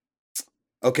like,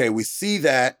 okay, we see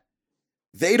that.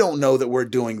 They don't know that we're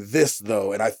doing this,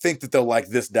 though. And I think that they'll like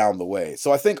this down the way.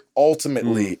 So I think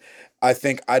ultimately, I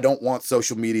don't want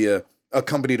a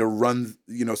company to run,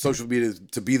 social media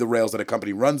to be the rails that a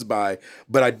company runs by,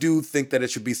 but I do think that it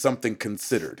should be something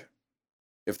considered,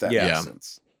 if that makes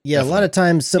sense. Yeah, definitely. A lot of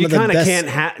times some of the best... You kind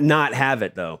of can't not have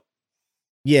it, though.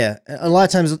 Yeah, a lot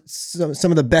of times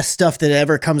some of the best stuff that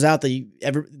ever comes out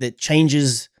that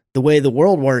changes the way the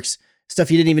world works,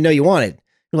 stuff you didn't even know you wanted.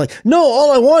 You're like, no,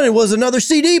 all I wanted was another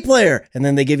CD player. And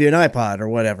then they give you an iPod or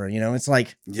whatever. You know, it's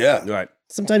like, yeah, Right.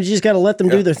 sometimes you just got to let them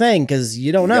do their thing because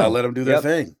you don't know. Gotta let them do their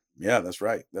thing. Yeah, that's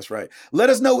right. That's right. Let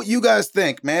us know what you guys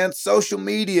think, man. Social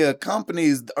media,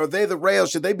 companies, are they the rail?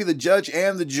 Should they be the judge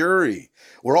and the jury?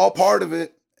 We're all part of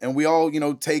it, and we all,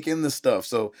 take in this stuff.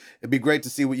 So it'd be great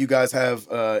to see what you guys have,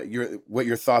 what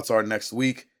your thoughts are next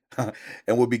week.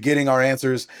 And we'll be getting our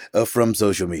answers from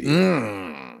social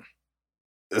media.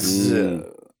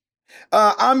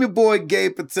 I'm your boy,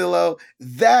 Gabe Patillo.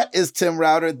 That is Tim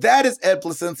Router. That is Ed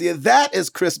Placencia. That is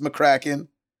Chris McCracken.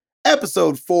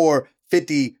 Episode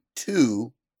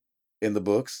 452 in the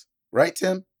books. Right,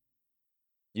 Tim?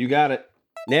 You got it.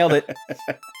 Nailed it.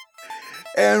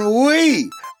 And we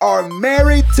are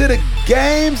married to the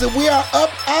games, and we are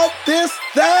up out this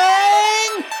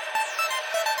thing.